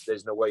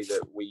there's no way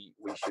that we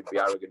should be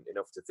arrogant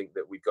enough to think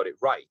that we've got it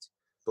right.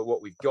 But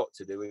what we've got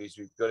to do is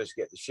we've got to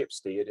get the ship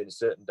steered in a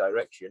certain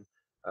direction,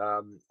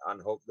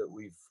 and hope that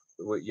we've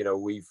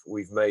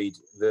we've made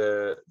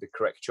the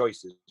correct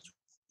choices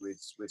with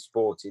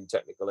sporting,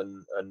 technical,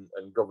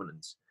 and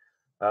governance.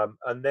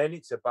 And then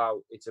it's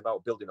about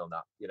building on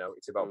that.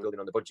 It's about building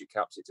on the budget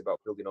caps. It's about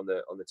building on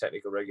the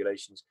technical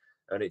regulations,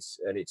 and it's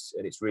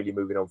really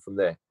moving on from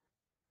there.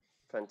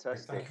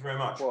 Fantastic. Thank you very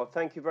much. Well,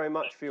 thank you very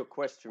much for your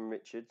question,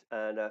 Richard,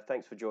 and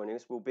thanks for joining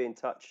us. We'll be in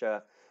touch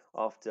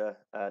after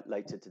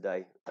later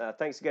today.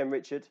 Thanks again,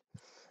 Richard.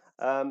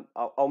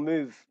 I'll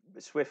move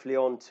swiftly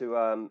on to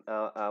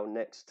our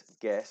next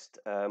guest.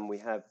 We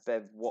have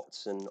Bev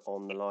Watson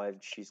on the live.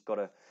 She's got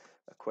a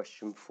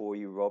question for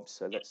you, Rob.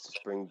 So let's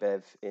just bring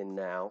Bev in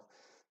now.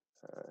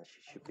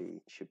 She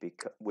should be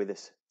with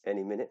us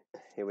any minute.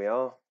 Here we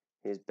are.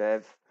 Here's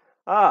Bev.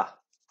 Hello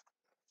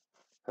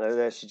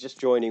there. She's just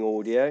joining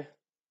audio.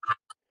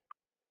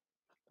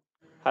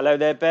 Hello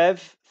there,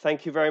 Bev.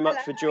 Thank you very much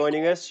for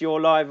joining us.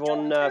 You're live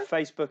on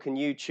Facebook and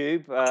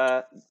YouTube.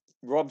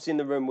 Rob's in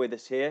the room with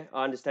us here.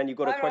 I understand you've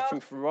got a question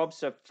for Rob,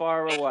 so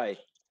fire away.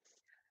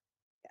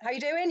 How you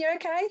doing? You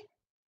okay?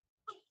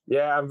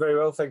 Yeah, I'm very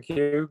well, thank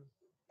you.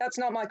 That's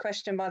not my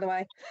question, by the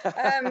way.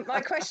 My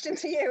question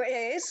to you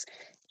is,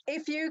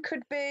 if you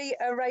could be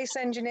a race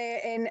engineer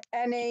in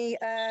any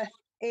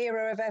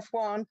era of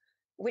F1,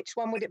 which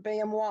one would it be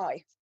and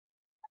why?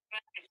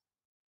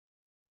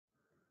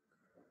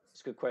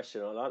 It's a good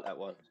question. I like that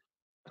one.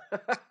 A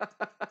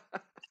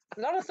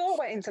lot of thought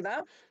went into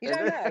that. You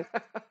don't know?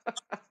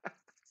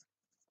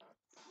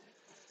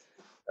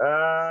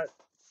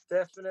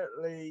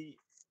 Definitely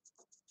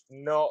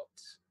not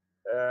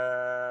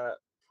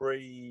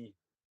pre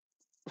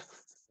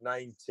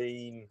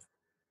 1970s,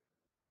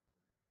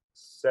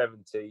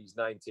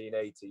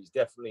 1980s.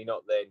 Definitely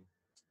not then,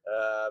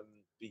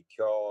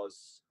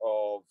 because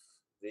of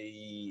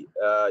the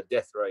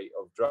death rate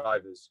of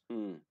drivers.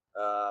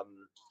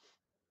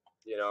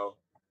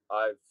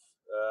 I've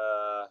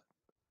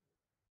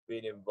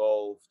been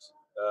involved,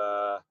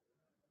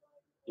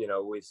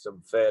 with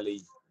some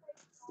fairly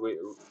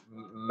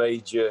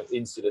major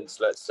incidents,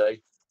 let's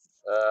say,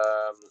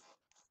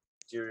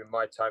 during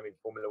my time in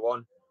Formula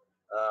One.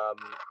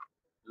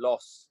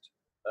 Lost,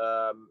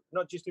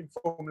 not just in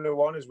Formula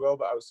One as well,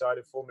 but outside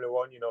of Formula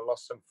One,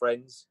 lost some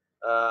friends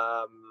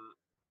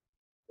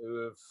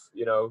who have,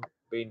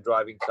 been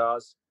driving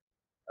cars.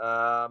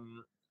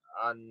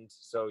 And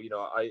so,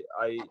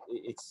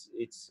 it's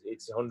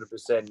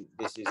 100%.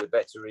 This is a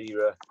better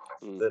era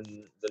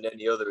than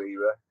any other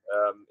era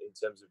in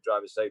terms of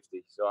driver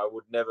safety. So I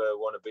would never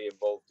want to be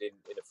involved in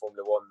a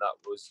Formula One that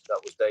was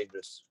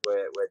dangerous,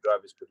 where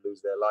drivers could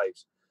lose their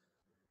lives.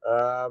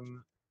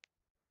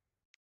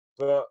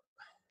 But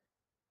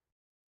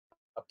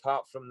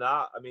apart from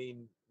that, I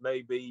mean,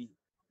 maybe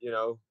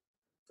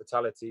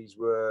fatalities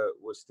were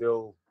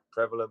still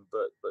prevalent,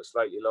 but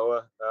slightly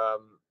lower.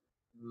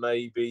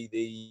 Maybe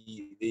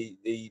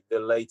the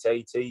late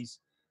 80s,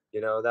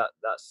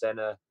 that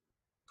Senna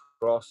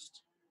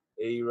Prost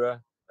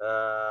era,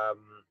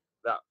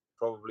 that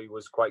probably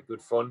was quite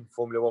good fun.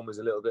 Formula One was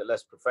a little bit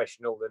less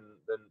professional than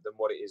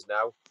what it is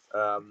now,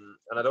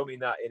 and I don't mean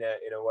that in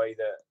a way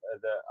that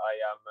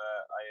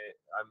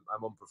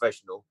I'm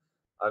unprofessional.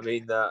 I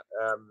mean that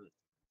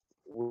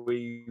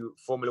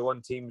Formula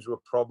One teams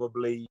were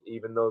probably,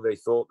 even though they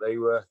thought they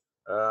were,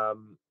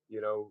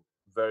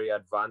 very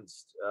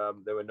advanced,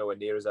 they were nowhere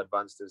near as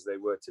advanced as they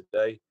were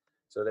today.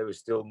 So they were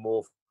still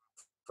more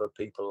for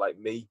people like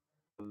me.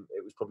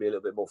 It was probably a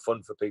little bit more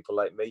fun for people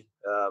like me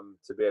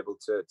to be able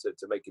to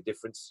make a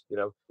difference,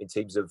 in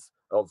teams of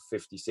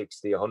 50,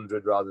 60,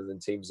 100, rather than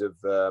teams of,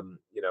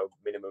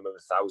 minimum of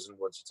 1,000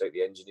 once you take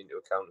the engine into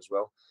account as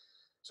well.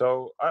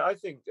 So I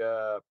think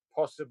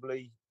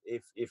possibly,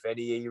 if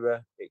any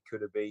era, it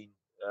could have been,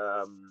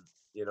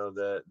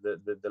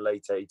 the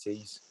late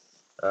 80s,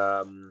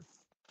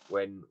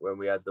 when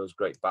we had those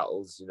great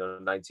battles,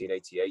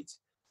 1988.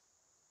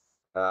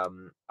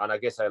 And I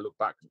guess I look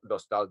back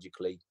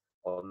nostalgically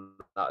on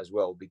that as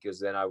well, because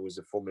then I was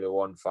a Formula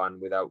One fan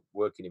without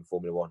working in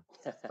Formula One.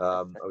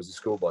 I was a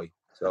schoolboy,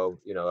 so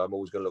I'm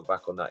always going to look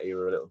back on that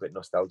era a little bit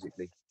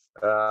nostalgically.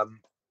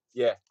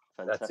 Yeah,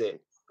 Fantastic. That's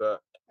it.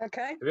 But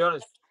okay, to be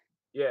honest,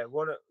 yeah,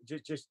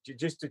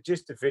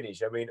 just to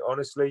finish. I mean,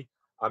 honestly,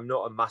 I'm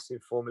not a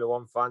massive Formula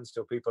One fan,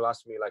 so people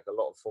ask me like a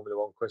lot of Formula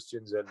One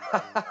questions, and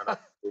I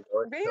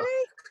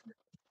really?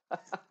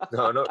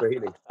 No, not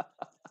really.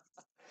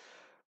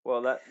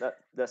 Well,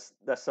 that's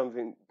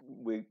something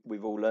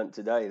we've all learnt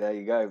today. There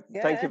you go.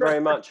 Yeah. Thank you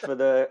very much for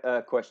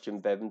the question,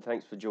 Bevan.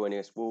 Thanks for joining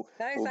us.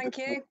 Thank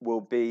you.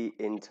 We'll be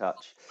in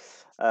touch.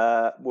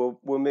 We'll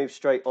move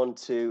straight on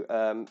to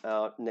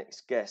our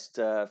next guest.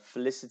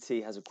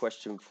 Felicity has a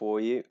question for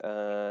you.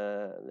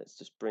 Let's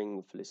just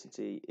bring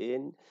Felicity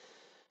in.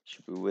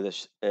 Should be with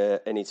us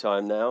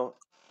anytime now.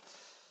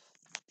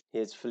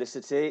 Here's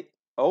Felicity.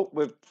 Oh,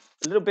 we're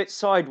a little bit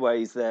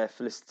sideways there,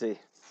 Felicity.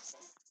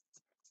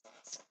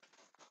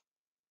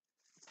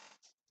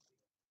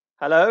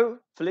 Hello,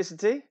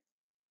 Felicity?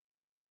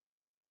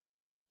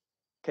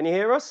 Can you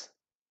hear us?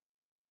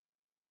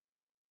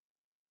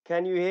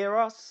 Can you hear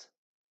us?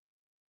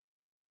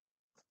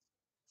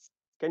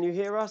 Can you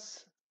hear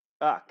us?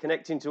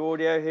 Connecting to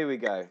audio. Here we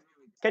go.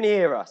 Can you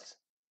hear us?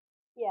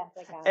 Yes,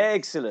 I can.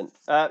 Excellent.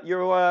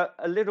 You're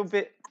a little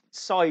bit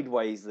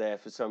sideways there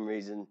for some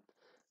reason,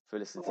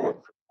 Felicity.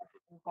 Not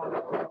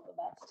the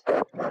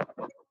best.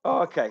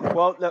 Oh, okay.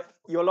 Well, look,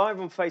 you're live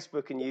on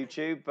Facebook and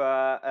YouTube.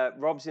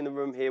 Rob's in the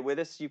room here with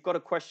us. You've got a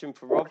question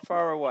for Rob.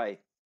 Far away.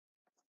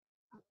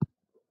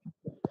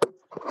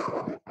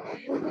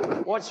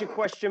 What's your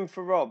question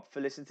for Rob,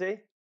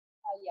 Felicity?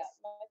 Yeah,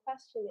 my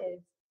question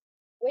is,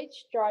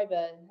 which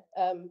driver,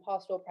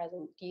 past or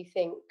present, do you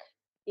think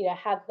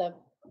had the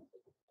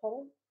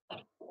pardon?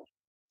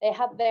 They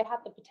had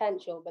the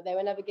potential, but they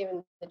were never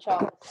given the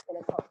chance in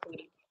a top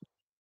team?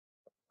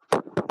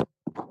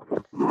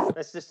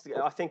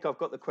 I think I've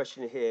got the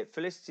question here.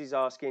 Felicity's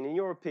asking, in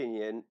your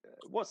opinion,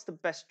 what's the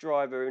best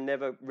driver who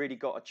never really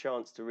got a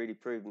chance to really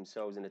prove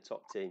themselves in a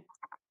top team?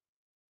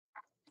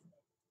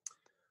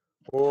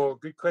 Oh,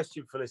 good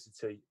question,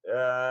 Felicity.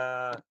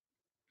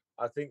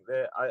 I think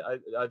that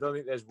I don't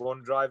think there's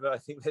one driver. I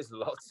think there's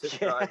lots of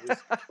drivers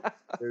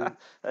who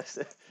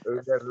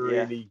never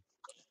really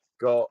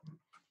got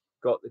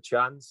the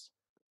chance.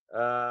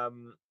 But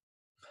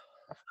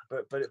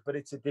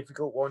it's a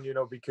difficult one,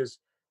 because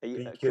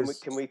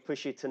can we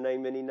push you to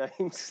name any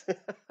names?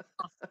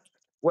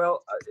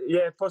 Well,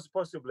 yeah,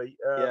 possibly.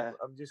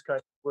 I'm just kind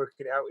of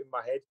working it out in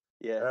my head.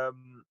 Yeah.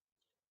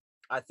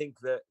 I think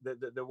that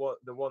the one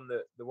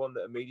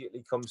that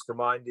immediately comes to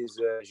mind is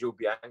Jules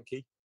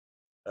Bianchi.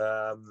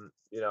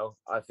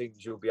 I think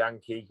Jules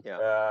Bianchi.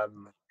 Yeah.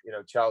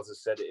 Charles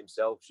has said it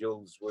himself.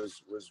 Jules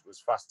was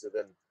faster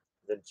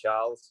than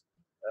Charles.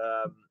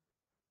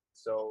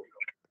 So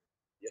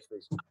yes,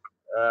 please.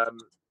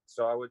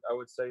 So I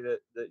would say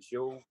that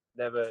Jules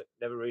never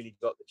really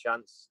got the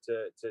chance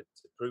to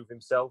prove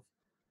himself.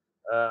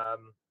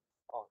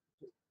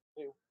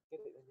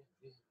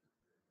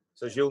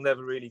 So Jules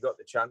never really got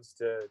the chance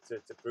to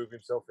prove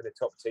himself in a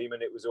top team,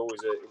 and it was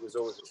always a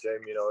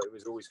shame. It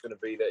was always going to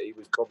be that he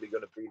was probably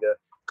going to be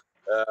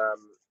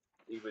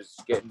he was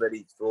getting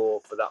ready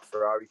for that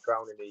Ferrari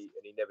crown, and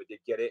he never did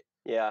get it.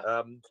 Yeah.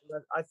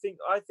 I think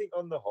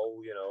on the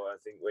whole, I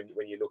think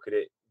when you look at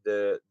it,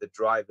 the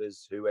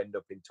drivers who end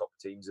up in top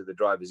teams are the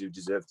drivers who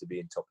deserve to be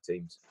in top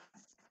teams.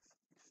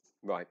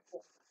 Right.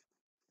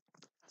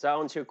 Does that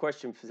answer your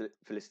question,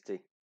 Felicity?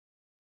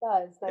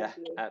 Does, thank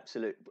you.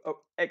 Absolutely. Oh,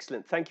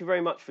 excellent. Thank you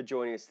very much for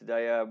joining us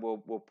today.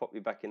 We'll pop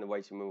you back in the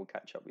waiting room. We'll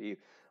catch up with you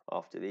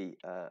after the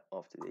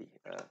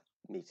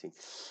meeting.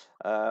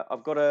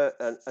 I've got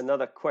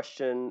another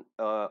question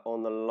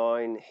on the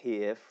line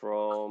here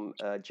from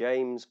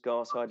James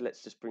Garside.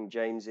 Let's just bring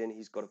James in.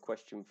 He's got a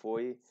question for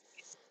you.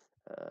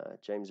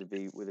 James will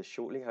be with us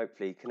shortly.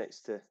 Hopefully he connects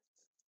to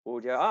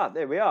audio.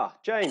 There we are.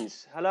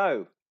 James,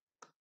 hello.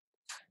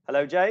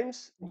 Hello,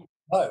 James.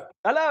 Hello.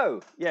 Hello.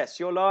 Yes,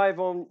 you're live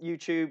on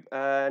YouTube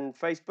and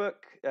Facebook.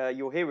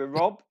 You're here with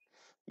Rob.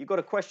 You've got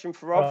a question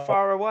for Rob.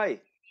 Far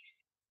away.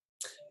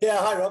 Yeah,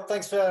 hi Rob.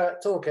 Thanks for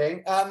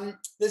talking.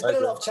 There's been a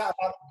lot of chat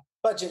about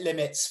budget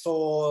limits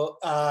for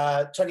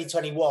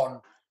 2021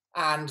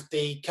 and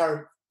the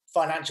current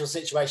financial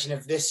situation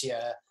of this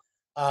year,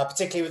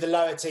 particularly with the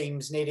lower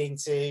teams needing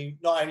to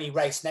not only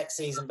race next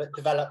season but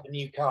develop a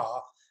new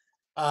car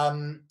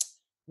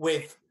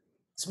with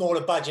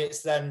smaller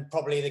budgets than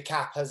probably the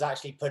CAP has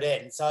actually put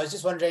in. So I was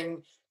just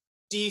wondering,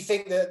 do you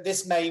think that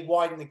this may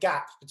widen the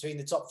gap between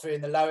the top three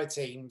and the lower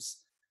teams,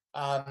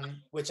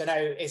 which I know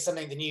is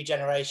something the new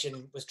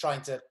generation was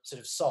trying to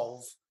sort of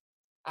solve?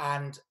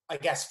 And I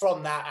guess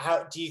from that,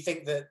 how do you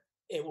think that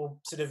it will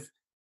sort of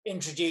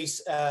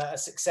introduce a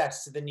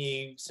success to the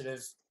new sort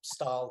of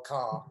style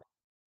car?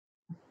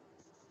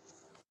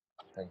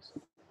 Thanks.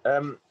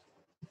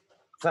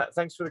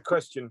 Thanks for the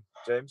question,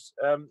 James.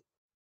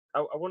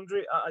 I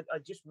wonder. I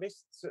just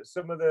missed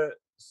some of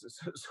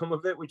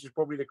it, which is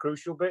probably the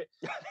crucial bit.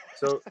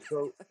 So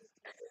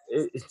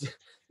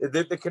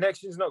the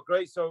connection's not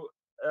great. So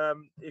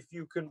if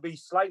you can be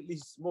slightly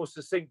more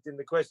succinct in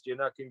the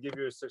question, I can give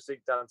you a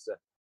succinct answer.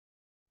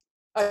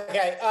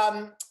 Okay.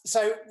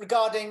 So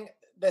regarding,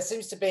 there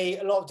seems to be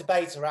a lot of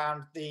debate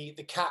around the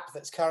cap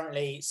that's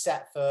currently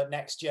set for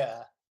next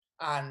year,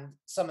 and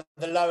some of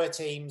the lower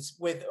teams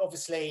with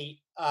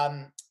obviously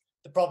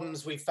the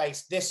problems we've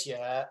faced this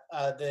year,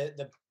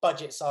 the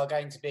budgets are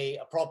going to be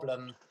a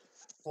problem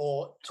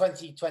for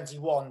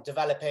 2021,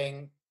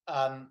 developing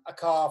a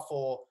car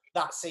for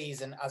that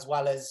season, as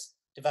well as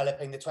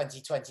developing the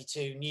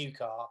 2022 new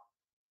car.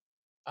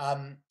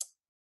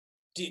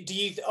 Do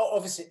you,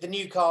 obviously the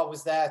new car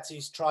was there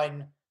to try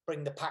and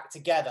bring the pack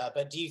together,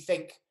 but do you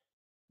think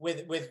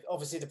with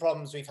obviously the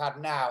problems we've had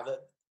now,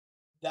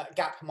 that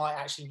gap might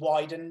actually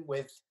widen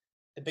with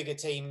the bigger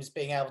teams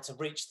being able to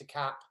reach the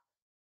cap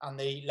and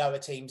the lower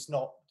teams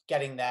not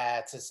getting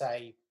there to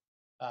say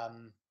up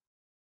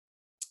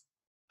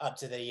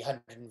to the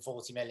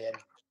 140 million?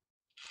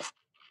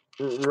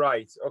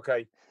 Right.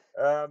 Okay.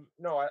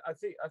 No, I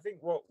think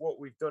what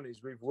we've done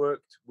is we've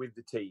worked with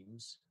the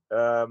teams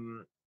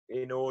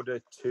in order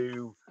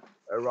to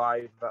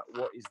arrive at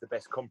what is the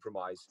best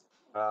compromise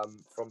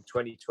from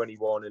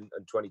 2021 and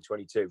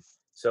 2022.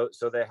 So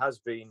there has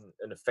been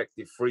an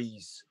effective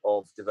freeze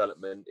of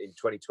development in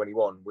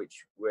 2021,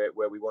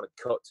 where we want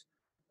to cut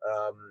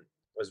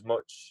as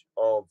much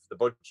of the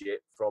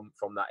budget from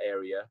that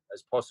area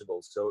as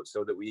possible, so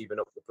that we even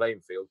up the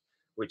playing field,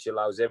 which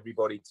allows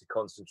everybody to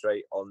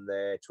concentrate on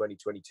their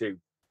 2022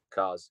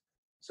 cars.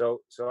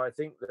 So I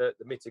think that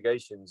the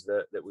mitigations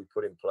that we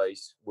put in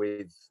place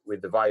with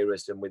the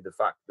virus, and with the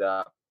fact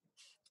that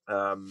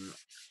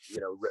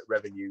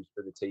revenues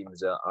for the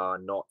teams are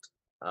not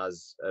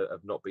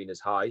have not been as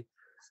high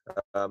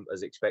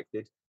as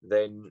expected,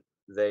 then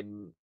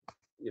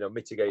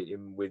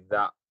mitigating with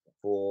that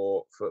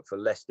for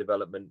less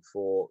development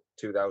for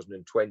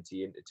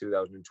 2020 into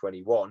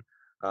 2021,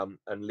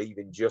 and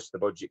leaving just the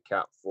budget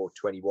cap for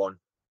 21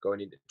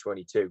 going into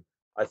 22.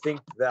 I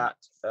think that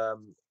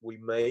we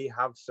may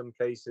have some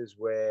cases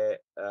where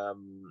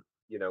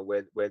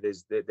where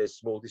there's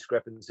small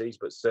discrepancies,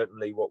 but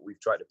certainly what we've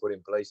tried to put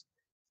in place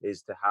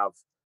is to have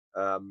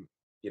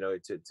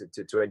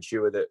to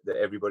ensure that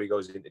everybody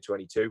goes into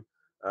 22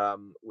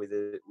 with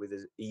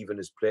as even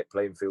as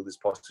playing field as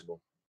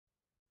possible.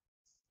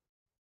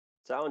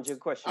 Does that answer your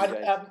question,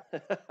 James?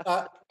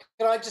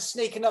 Can I just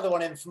sneak another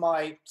one in for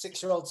my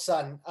 6-year-old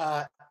son?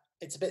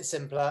 It's a bit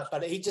simpler,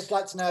 but he'd just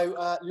like to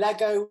know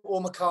Lego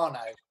or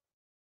Meccano?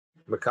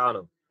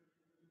 Meccano.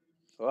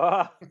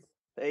 Ah,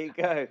 there you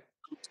go.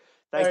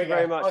 Thank you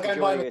very much for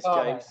joining us,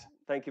 James.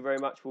 Thank you very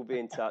much. We'll be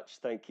in touch.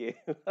 Thank you.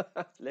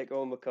 Lego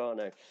or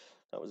Meccano.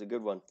 That was a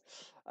good one.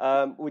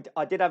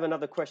 I did have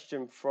another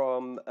question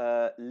from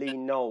Lee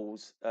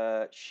Knowles.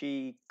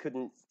 She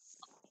couldn't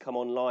come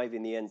on live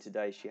in the end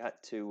today. She had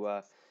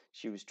to.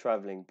 She was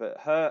travelling, but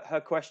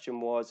her question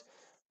was,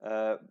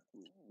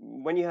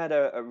 when you had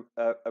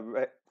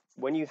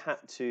when you had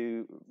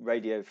to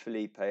radio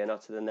Felipe and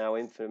utter the now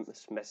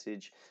infamous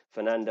message,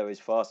 "Fernando is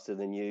faster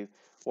than you,"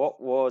 what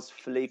was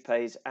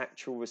Felipe's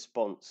actual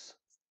response?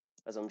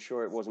 As I'm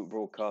sure it wasn't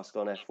broadcast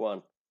on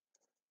F1.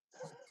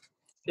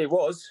 It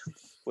was.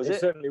 It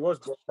certainly was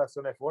broadcast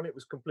on F1. It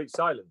was complete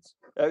silence.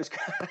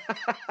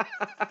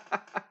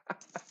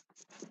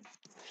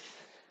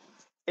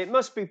 It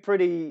must be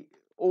pretty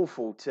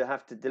awful to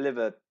have to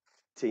deliver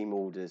team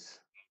orders.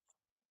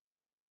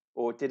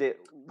 Or did it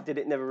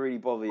never really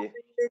bother you?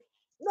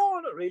 No,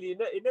 not really.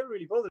 It never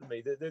really bothered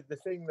me. The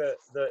thing that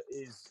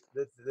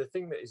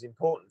is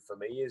important for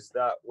me is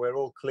that we're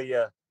all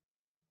clear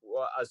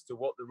as to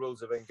what the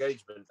rules of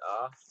engagement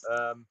are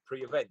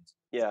pre-event.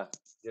 Yeah.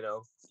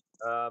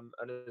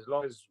 And as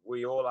long as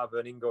we all have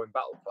an ingoing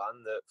battle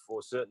plan that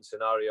for certain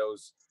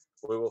scenarios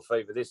we will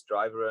favour this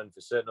driver, and for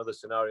certain other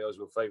scenarios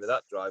we'll favour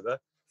that driver,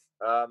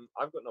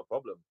 I've got no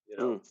problem.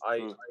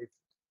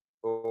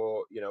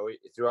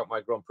 Throughout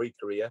my Grand Prix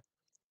career,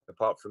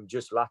 apart from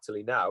just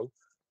latterly now,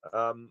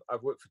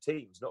 I've worked for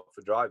teams, not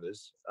for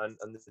drivers, and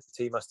the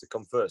team has to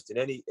come first in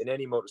any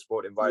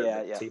motorsport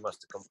environment. The team has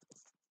to come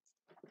first.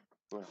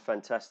 Oh,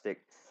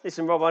 fantastic.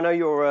 Listen, Rob, I know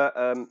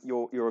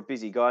you're a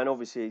busy guy, and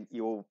obviously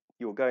you're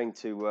going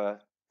to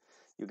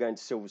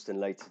Silverstone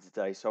later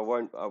today, so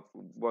I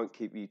won't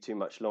keep you too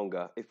much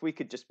longer. If we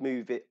could just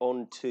move it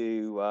on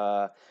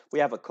to, we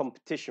have a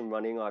competition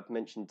running. I've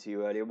mentioned to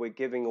you earlier. We're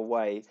giving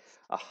away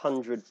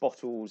 100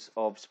 bottles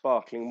of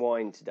sparkling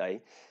wine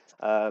today.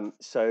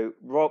 So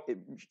Rob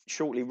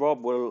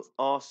will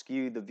ask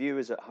you, the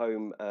viewers at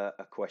home,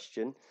 a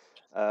question.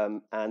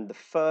 And the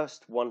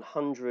first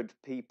 100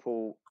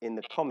 people in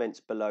the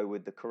comments below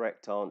with the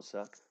correct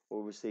answer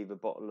will receive a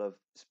bottle of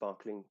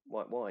sparkling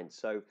white wine.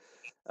 So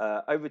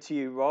over to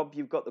you, Rob.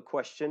 You've got the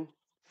question.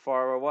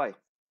 Fire away.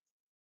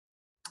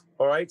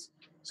 All right.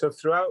 So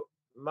throughout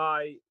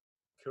my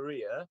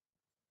career,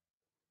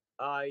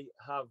 I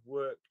have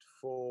worked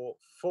for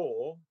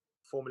 4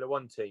 Formula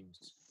One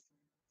teams.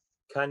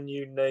 Can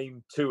you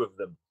name 2 of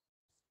them?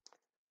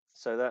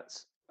 So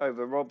that's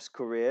over Rob's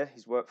career.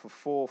 He's worked for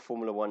 4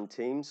 Formula One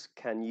teams.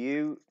 Can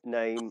you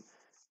name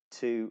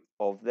 2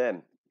 of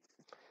them?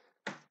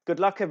 Good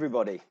luck,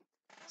 everybody.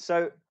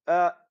 So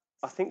I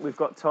think we've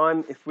got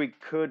time. If we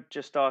could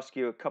just ask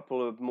you a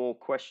couple of more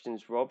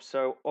questions, Rob.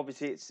 So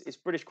obviously it's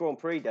British Grand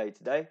Prix Day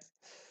today.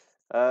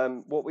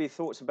 What were your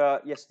thoughts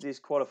about yesterday's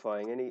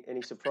qualifying?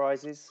 Any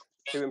surprises?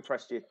 Who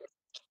impressed you?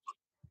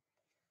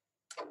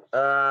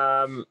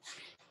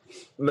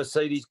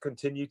 Mercedes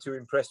continue to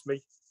impress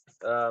me.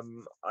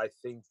 I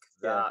think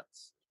that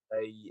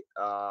they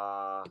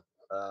are,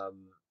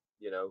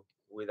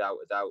 without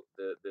a doubt,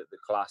 the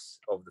class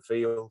of the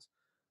field.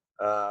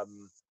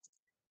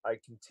 I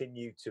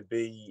continue to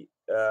be,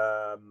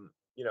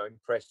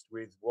 impressed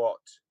with what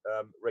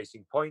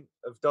Racing Point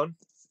have done,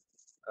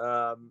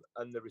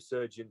 and the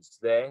resurgence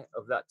there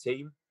of that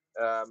team.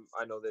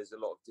 I know there's a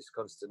lot of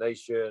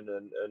disconsternation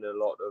and a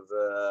lot of,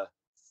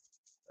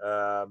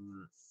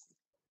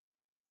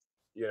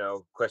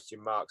 question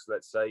marks,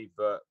 let's say,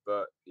 but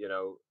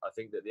I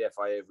think that the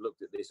FIA have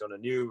looked at this on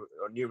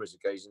numerous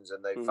occasions,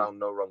 and they've found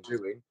no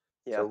wrongdoing.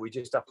 Yeah. So we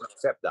just have to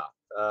accept that.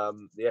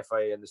 The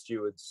FIA and the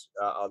stewards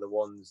are the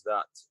ones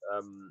that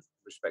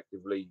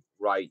respectively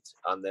write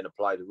and then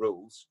apply the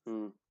rules.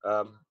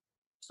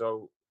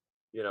 So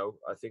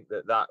I think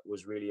that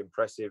was really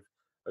impressive.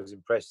 I was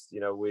impressed,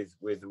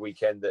 with the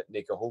weekend that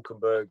Nico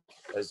Hulkenberg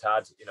has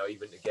had,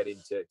 even to get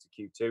into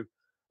Q2.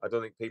 I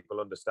don't think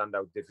people understand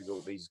how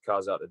difficult these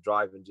cars are to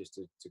drive, and just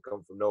to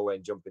come from nowhere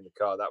and jump in the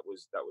car, that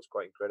was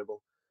quite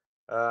incredible.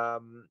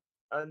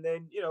 And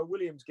then,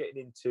 Williams getting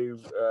into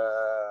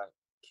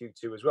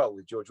Q2 as well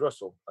with George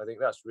Russell. I think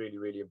that's really,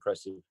 really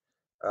impressive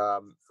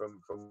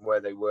from where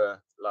they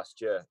were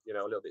last year.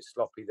 A little bit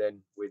sloppy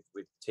then with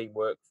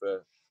teamwork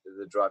for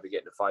the driver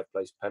getting a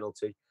 5-place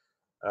penalty.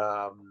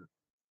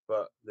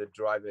 But the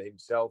driver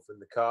himself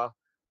and the car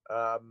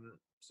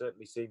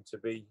certainly seem to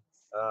be,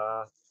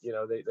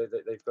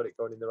 they've got it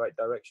going in the right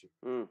direction.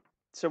 Mm.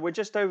 So we're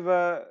just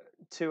over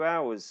 2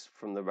 hours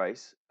from the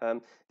race.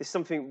 It's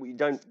something we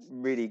don't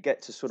really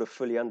get to sort of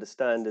fully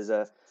understand as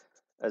a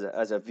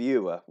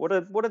viewer. What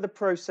are the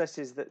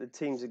processes that the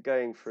teams are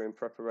going through in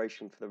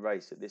preparation for the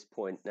race at this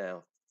point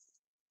now?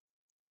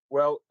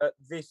 Well, at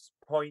this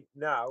point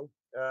now,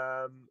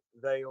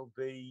 they'll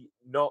be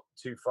not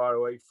too far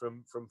away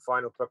from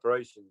final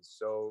preparations.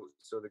 So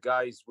the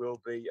guys will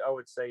be, I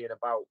would say, in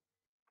about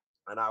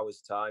an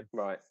hour's time.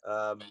 Right.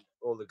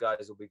 All the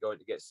guys will be going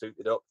to get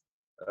suited up,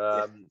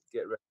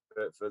 get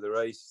ready for the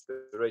race.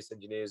 The race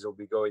engineers will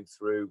be going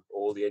through.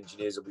 All the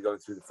engineers will be going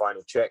through the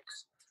final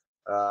checks.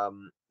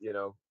 We'll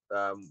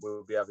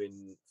be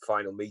having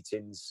final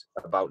meetings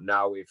about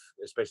now,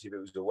 especially if it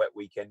was a wet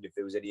weekend, if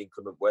there was any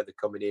inclement weather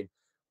coming in,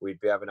 we'd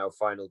be having our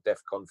final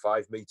DEFCON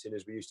 5 meeting,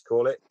 as we used to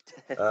call it.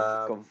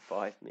 DEFCON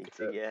 5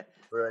 meeting, yeah.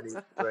 For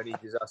any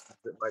disasters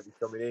that might be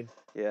coming in.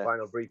 Yeah.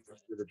 Final briefing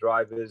with the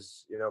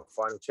drivers,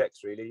 final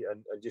checks really,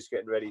 and just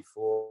getting ready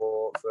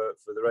for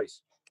the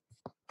race.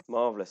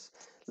 Marvellous.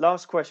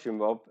 Last question,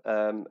 Rob,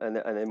 and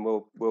then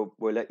we'll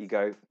let you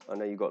go. I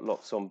know you've got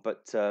lots on,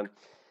 but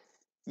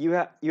you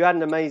had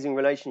an amazing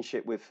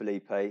relationship with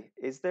Felipe.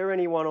 Is there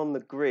anyone on the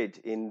grid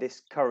in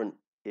this current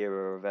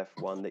era of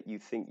F1 that you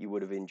think you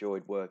would have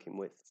enjoyed working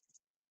with?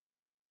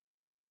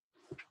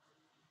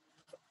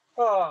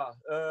 What,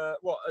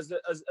 as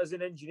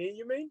an engineer,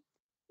 you mean?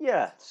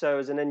 Yeah. So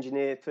as an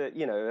engineer, for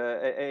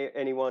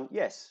anyone,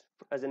 yes,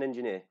 as an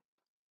engineer.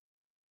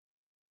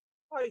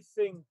 I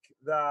think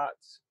that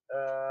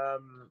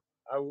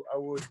I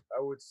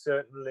would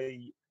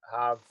certainly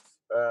have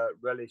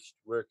relished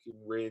working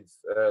with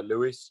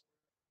Lewis.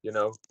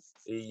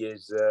 He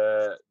is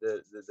the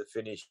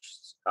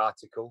finished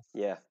article.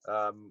 Yeah.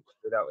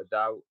 Without a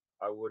doubt,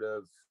 I would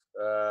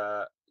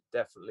have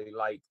definitely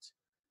liked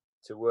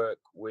to work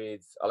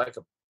with. I like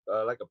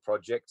a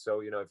project.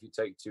 So if you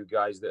take two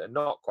guys that are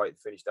not quite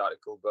the finished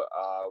article, but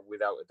are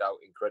without a doubt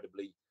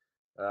incredibly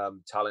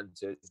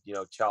talented,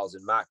 Charles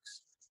and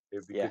Max, it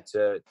would be good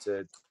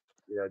to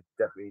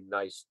definitely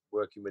nice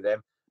working with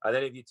them. And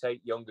then if you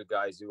take younger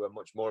guys who are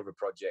much more of a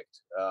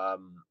project,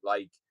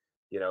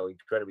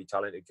 incredibly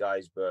talented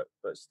guys, but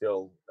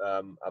still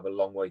have a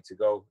long way to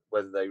go,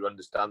 whether they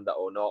understand that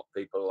or not.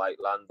 People like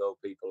Lando,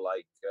 people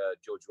like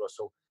George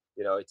Russell.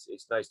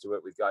 It's nice to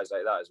work with guys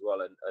like that as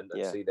well and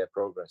see their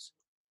progress.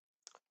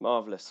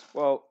 Marvellous.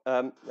 Well,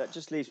 that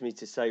just leaves me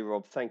to say,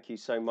 Rob, thank you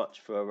so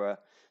much for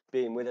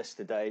being with us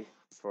today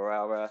for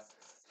our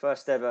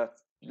first ever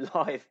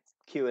live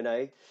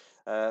Q&A.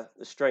 The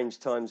strange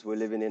times we're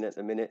living in at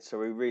the minute, so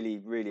we really,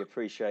 really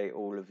appreciate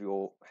all of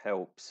your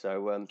help.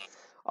 So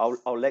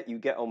I'll let you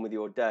get on with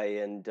your day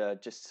and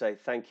just say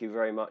thank you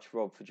very much,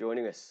 Rob, for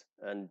joining us,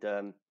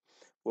 and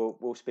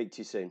we'll speak to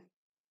you soon.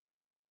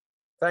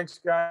 Thanks,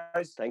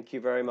 guys. Thank you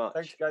very much.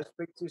 Thanks, guys.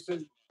 Speak to you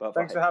soon. Bye-bye.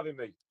 Thanks for having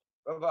me.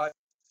 Bye-bye.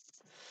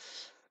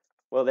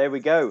 Well, there we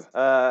go.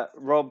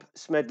 Rob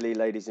Smedley,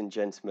 ladies and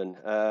gentlemen.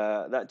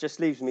 That just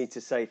leaves me to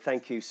say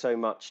thank you so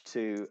much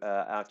to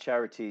our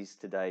charities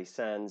today,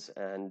 Sands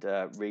and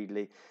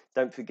Readley.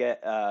 Don't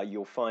forget,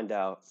 you'll find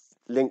out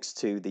links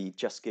to the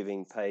Just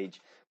Giving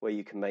page where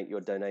you can make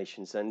your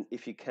donations. And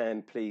if you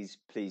can, please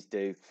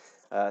do.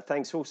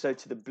 Thanks also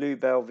to the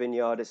Bluebell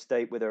Vineyard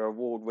Estate with their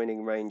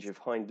award-winning range of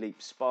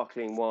Hindleap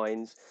sparkling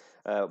wines,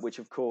 which,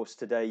 of course,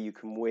 today you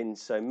can win.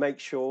 So make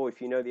sure, if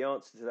you know the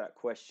answer to that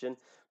question,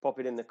 pop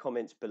it in the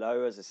comments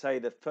below. As I say,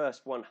 the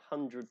first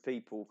 100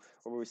 people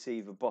will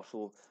receive a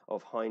bottle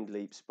of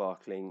Hindleap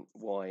sparkling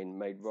wine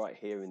made right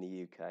here in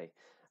the UK.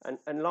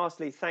 And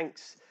lastly,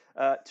 thanks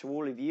to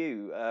all of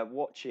you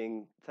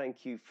watching.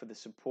 Thank you for the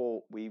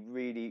support. We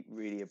really,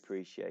 really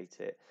appreciate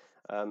it.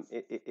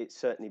 It's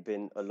certainly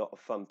been a lot of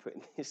fun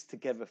putting this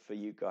together for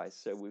you guys.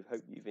 So we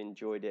hope you've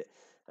enjoyed it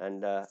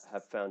and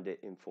have found it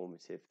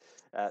informative.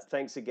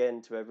 Thanks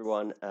again to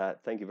everyone.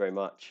 Thank you very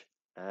much.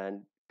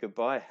 And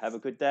goodbye. Have a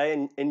good day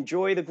and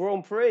enjoy the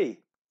Grand Prix.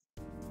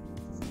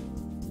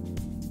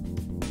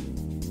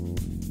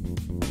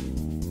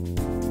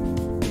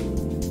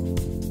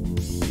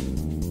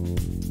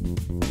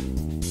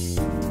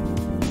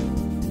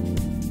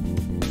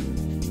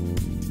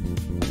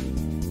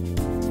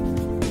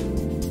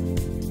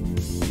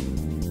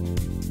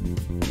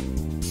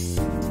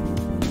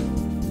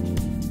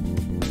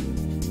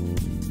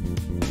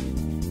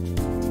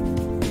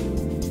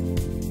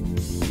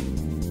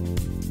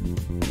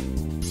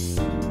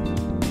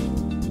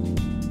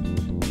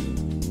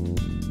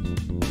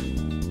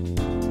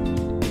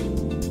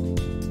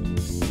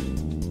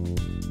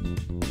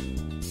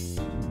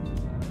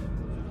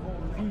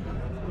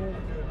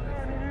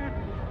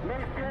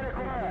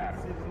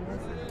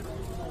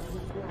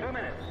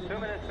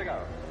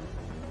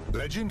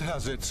 Legend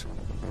has it,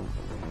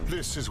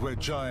 this is where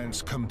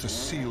giants come to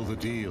seal the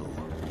deal.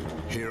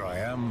 Here I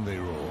am, they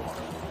roar.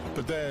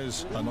 But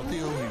theirs are not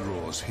the only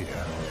roars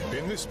here.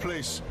 In this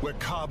place, where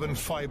carbon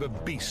fiber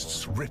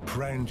beasts rip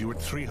round you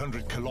at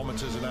 300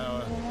 kilometers an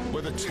hour,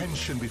 where the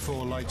tension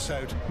before lights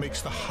out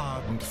makes the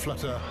hardened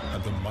flutter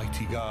and the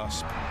mighty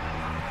gasp,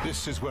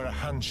 this is where a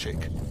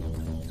handshake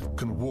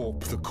can warp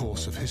the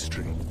course of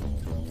history,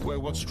 where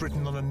what's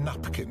written on a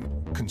napkin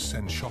can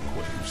send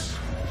shockwaves.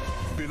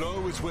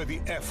 Below is where the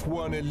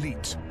F1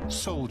 elite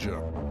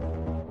soldier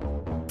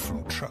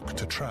from truck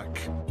to track.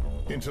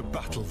 Into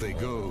battle they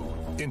go,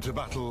 into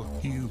battle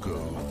you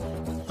go.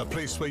 A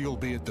place where you'll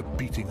be at the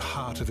beating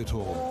heart of it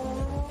all.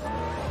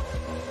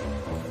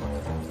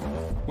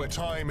 Where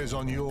time is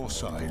on your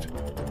side.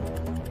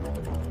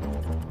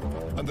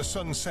 And the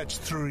sun sets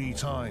 3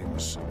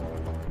 times.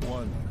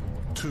 1,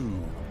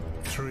 2,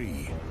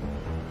 3.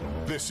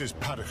 This is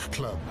Paddock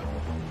Club.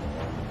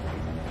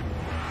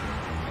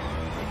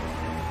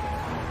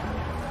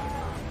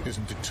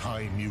 Isn't it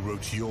time you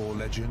wrote your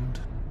legend?